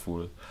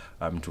grateful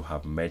to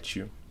have met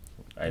you.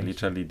 I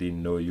literally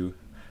didn't know you,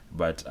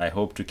 but I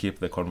hope to keep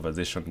the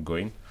conversation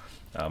going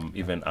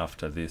even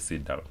after this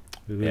sit down.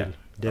 We will,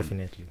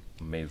 definitely.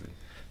 Amazing.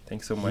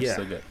 Thanks so much. Yeah.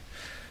 So good.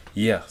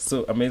 Yeah,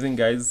 so amazing,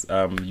 guys.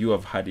 You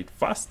have had it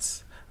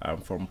first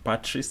from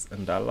Patrice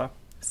Ndala,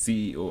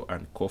 CEO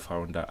and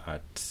co-founder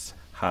at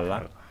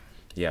Hala.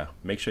 Yeah,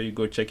 make sure you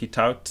go check it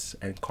out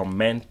and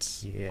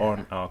comment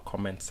on our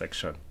comment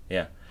section.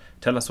 Yeah,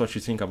 tell us what you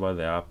think about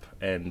the app,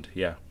 and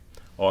yeah,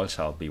 all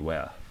shall be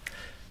well.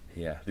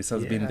 Yeah, this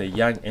has been the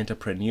Young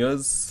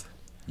Entrepreneurs,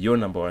 your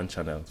number one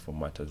channel for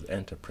matters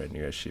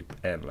entrepreneurship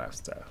and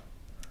lifestyle.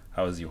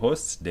 I was your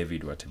host,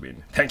 David Watibin.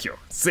 Thank you.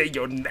 See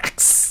you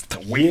next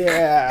week.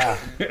 Yeah.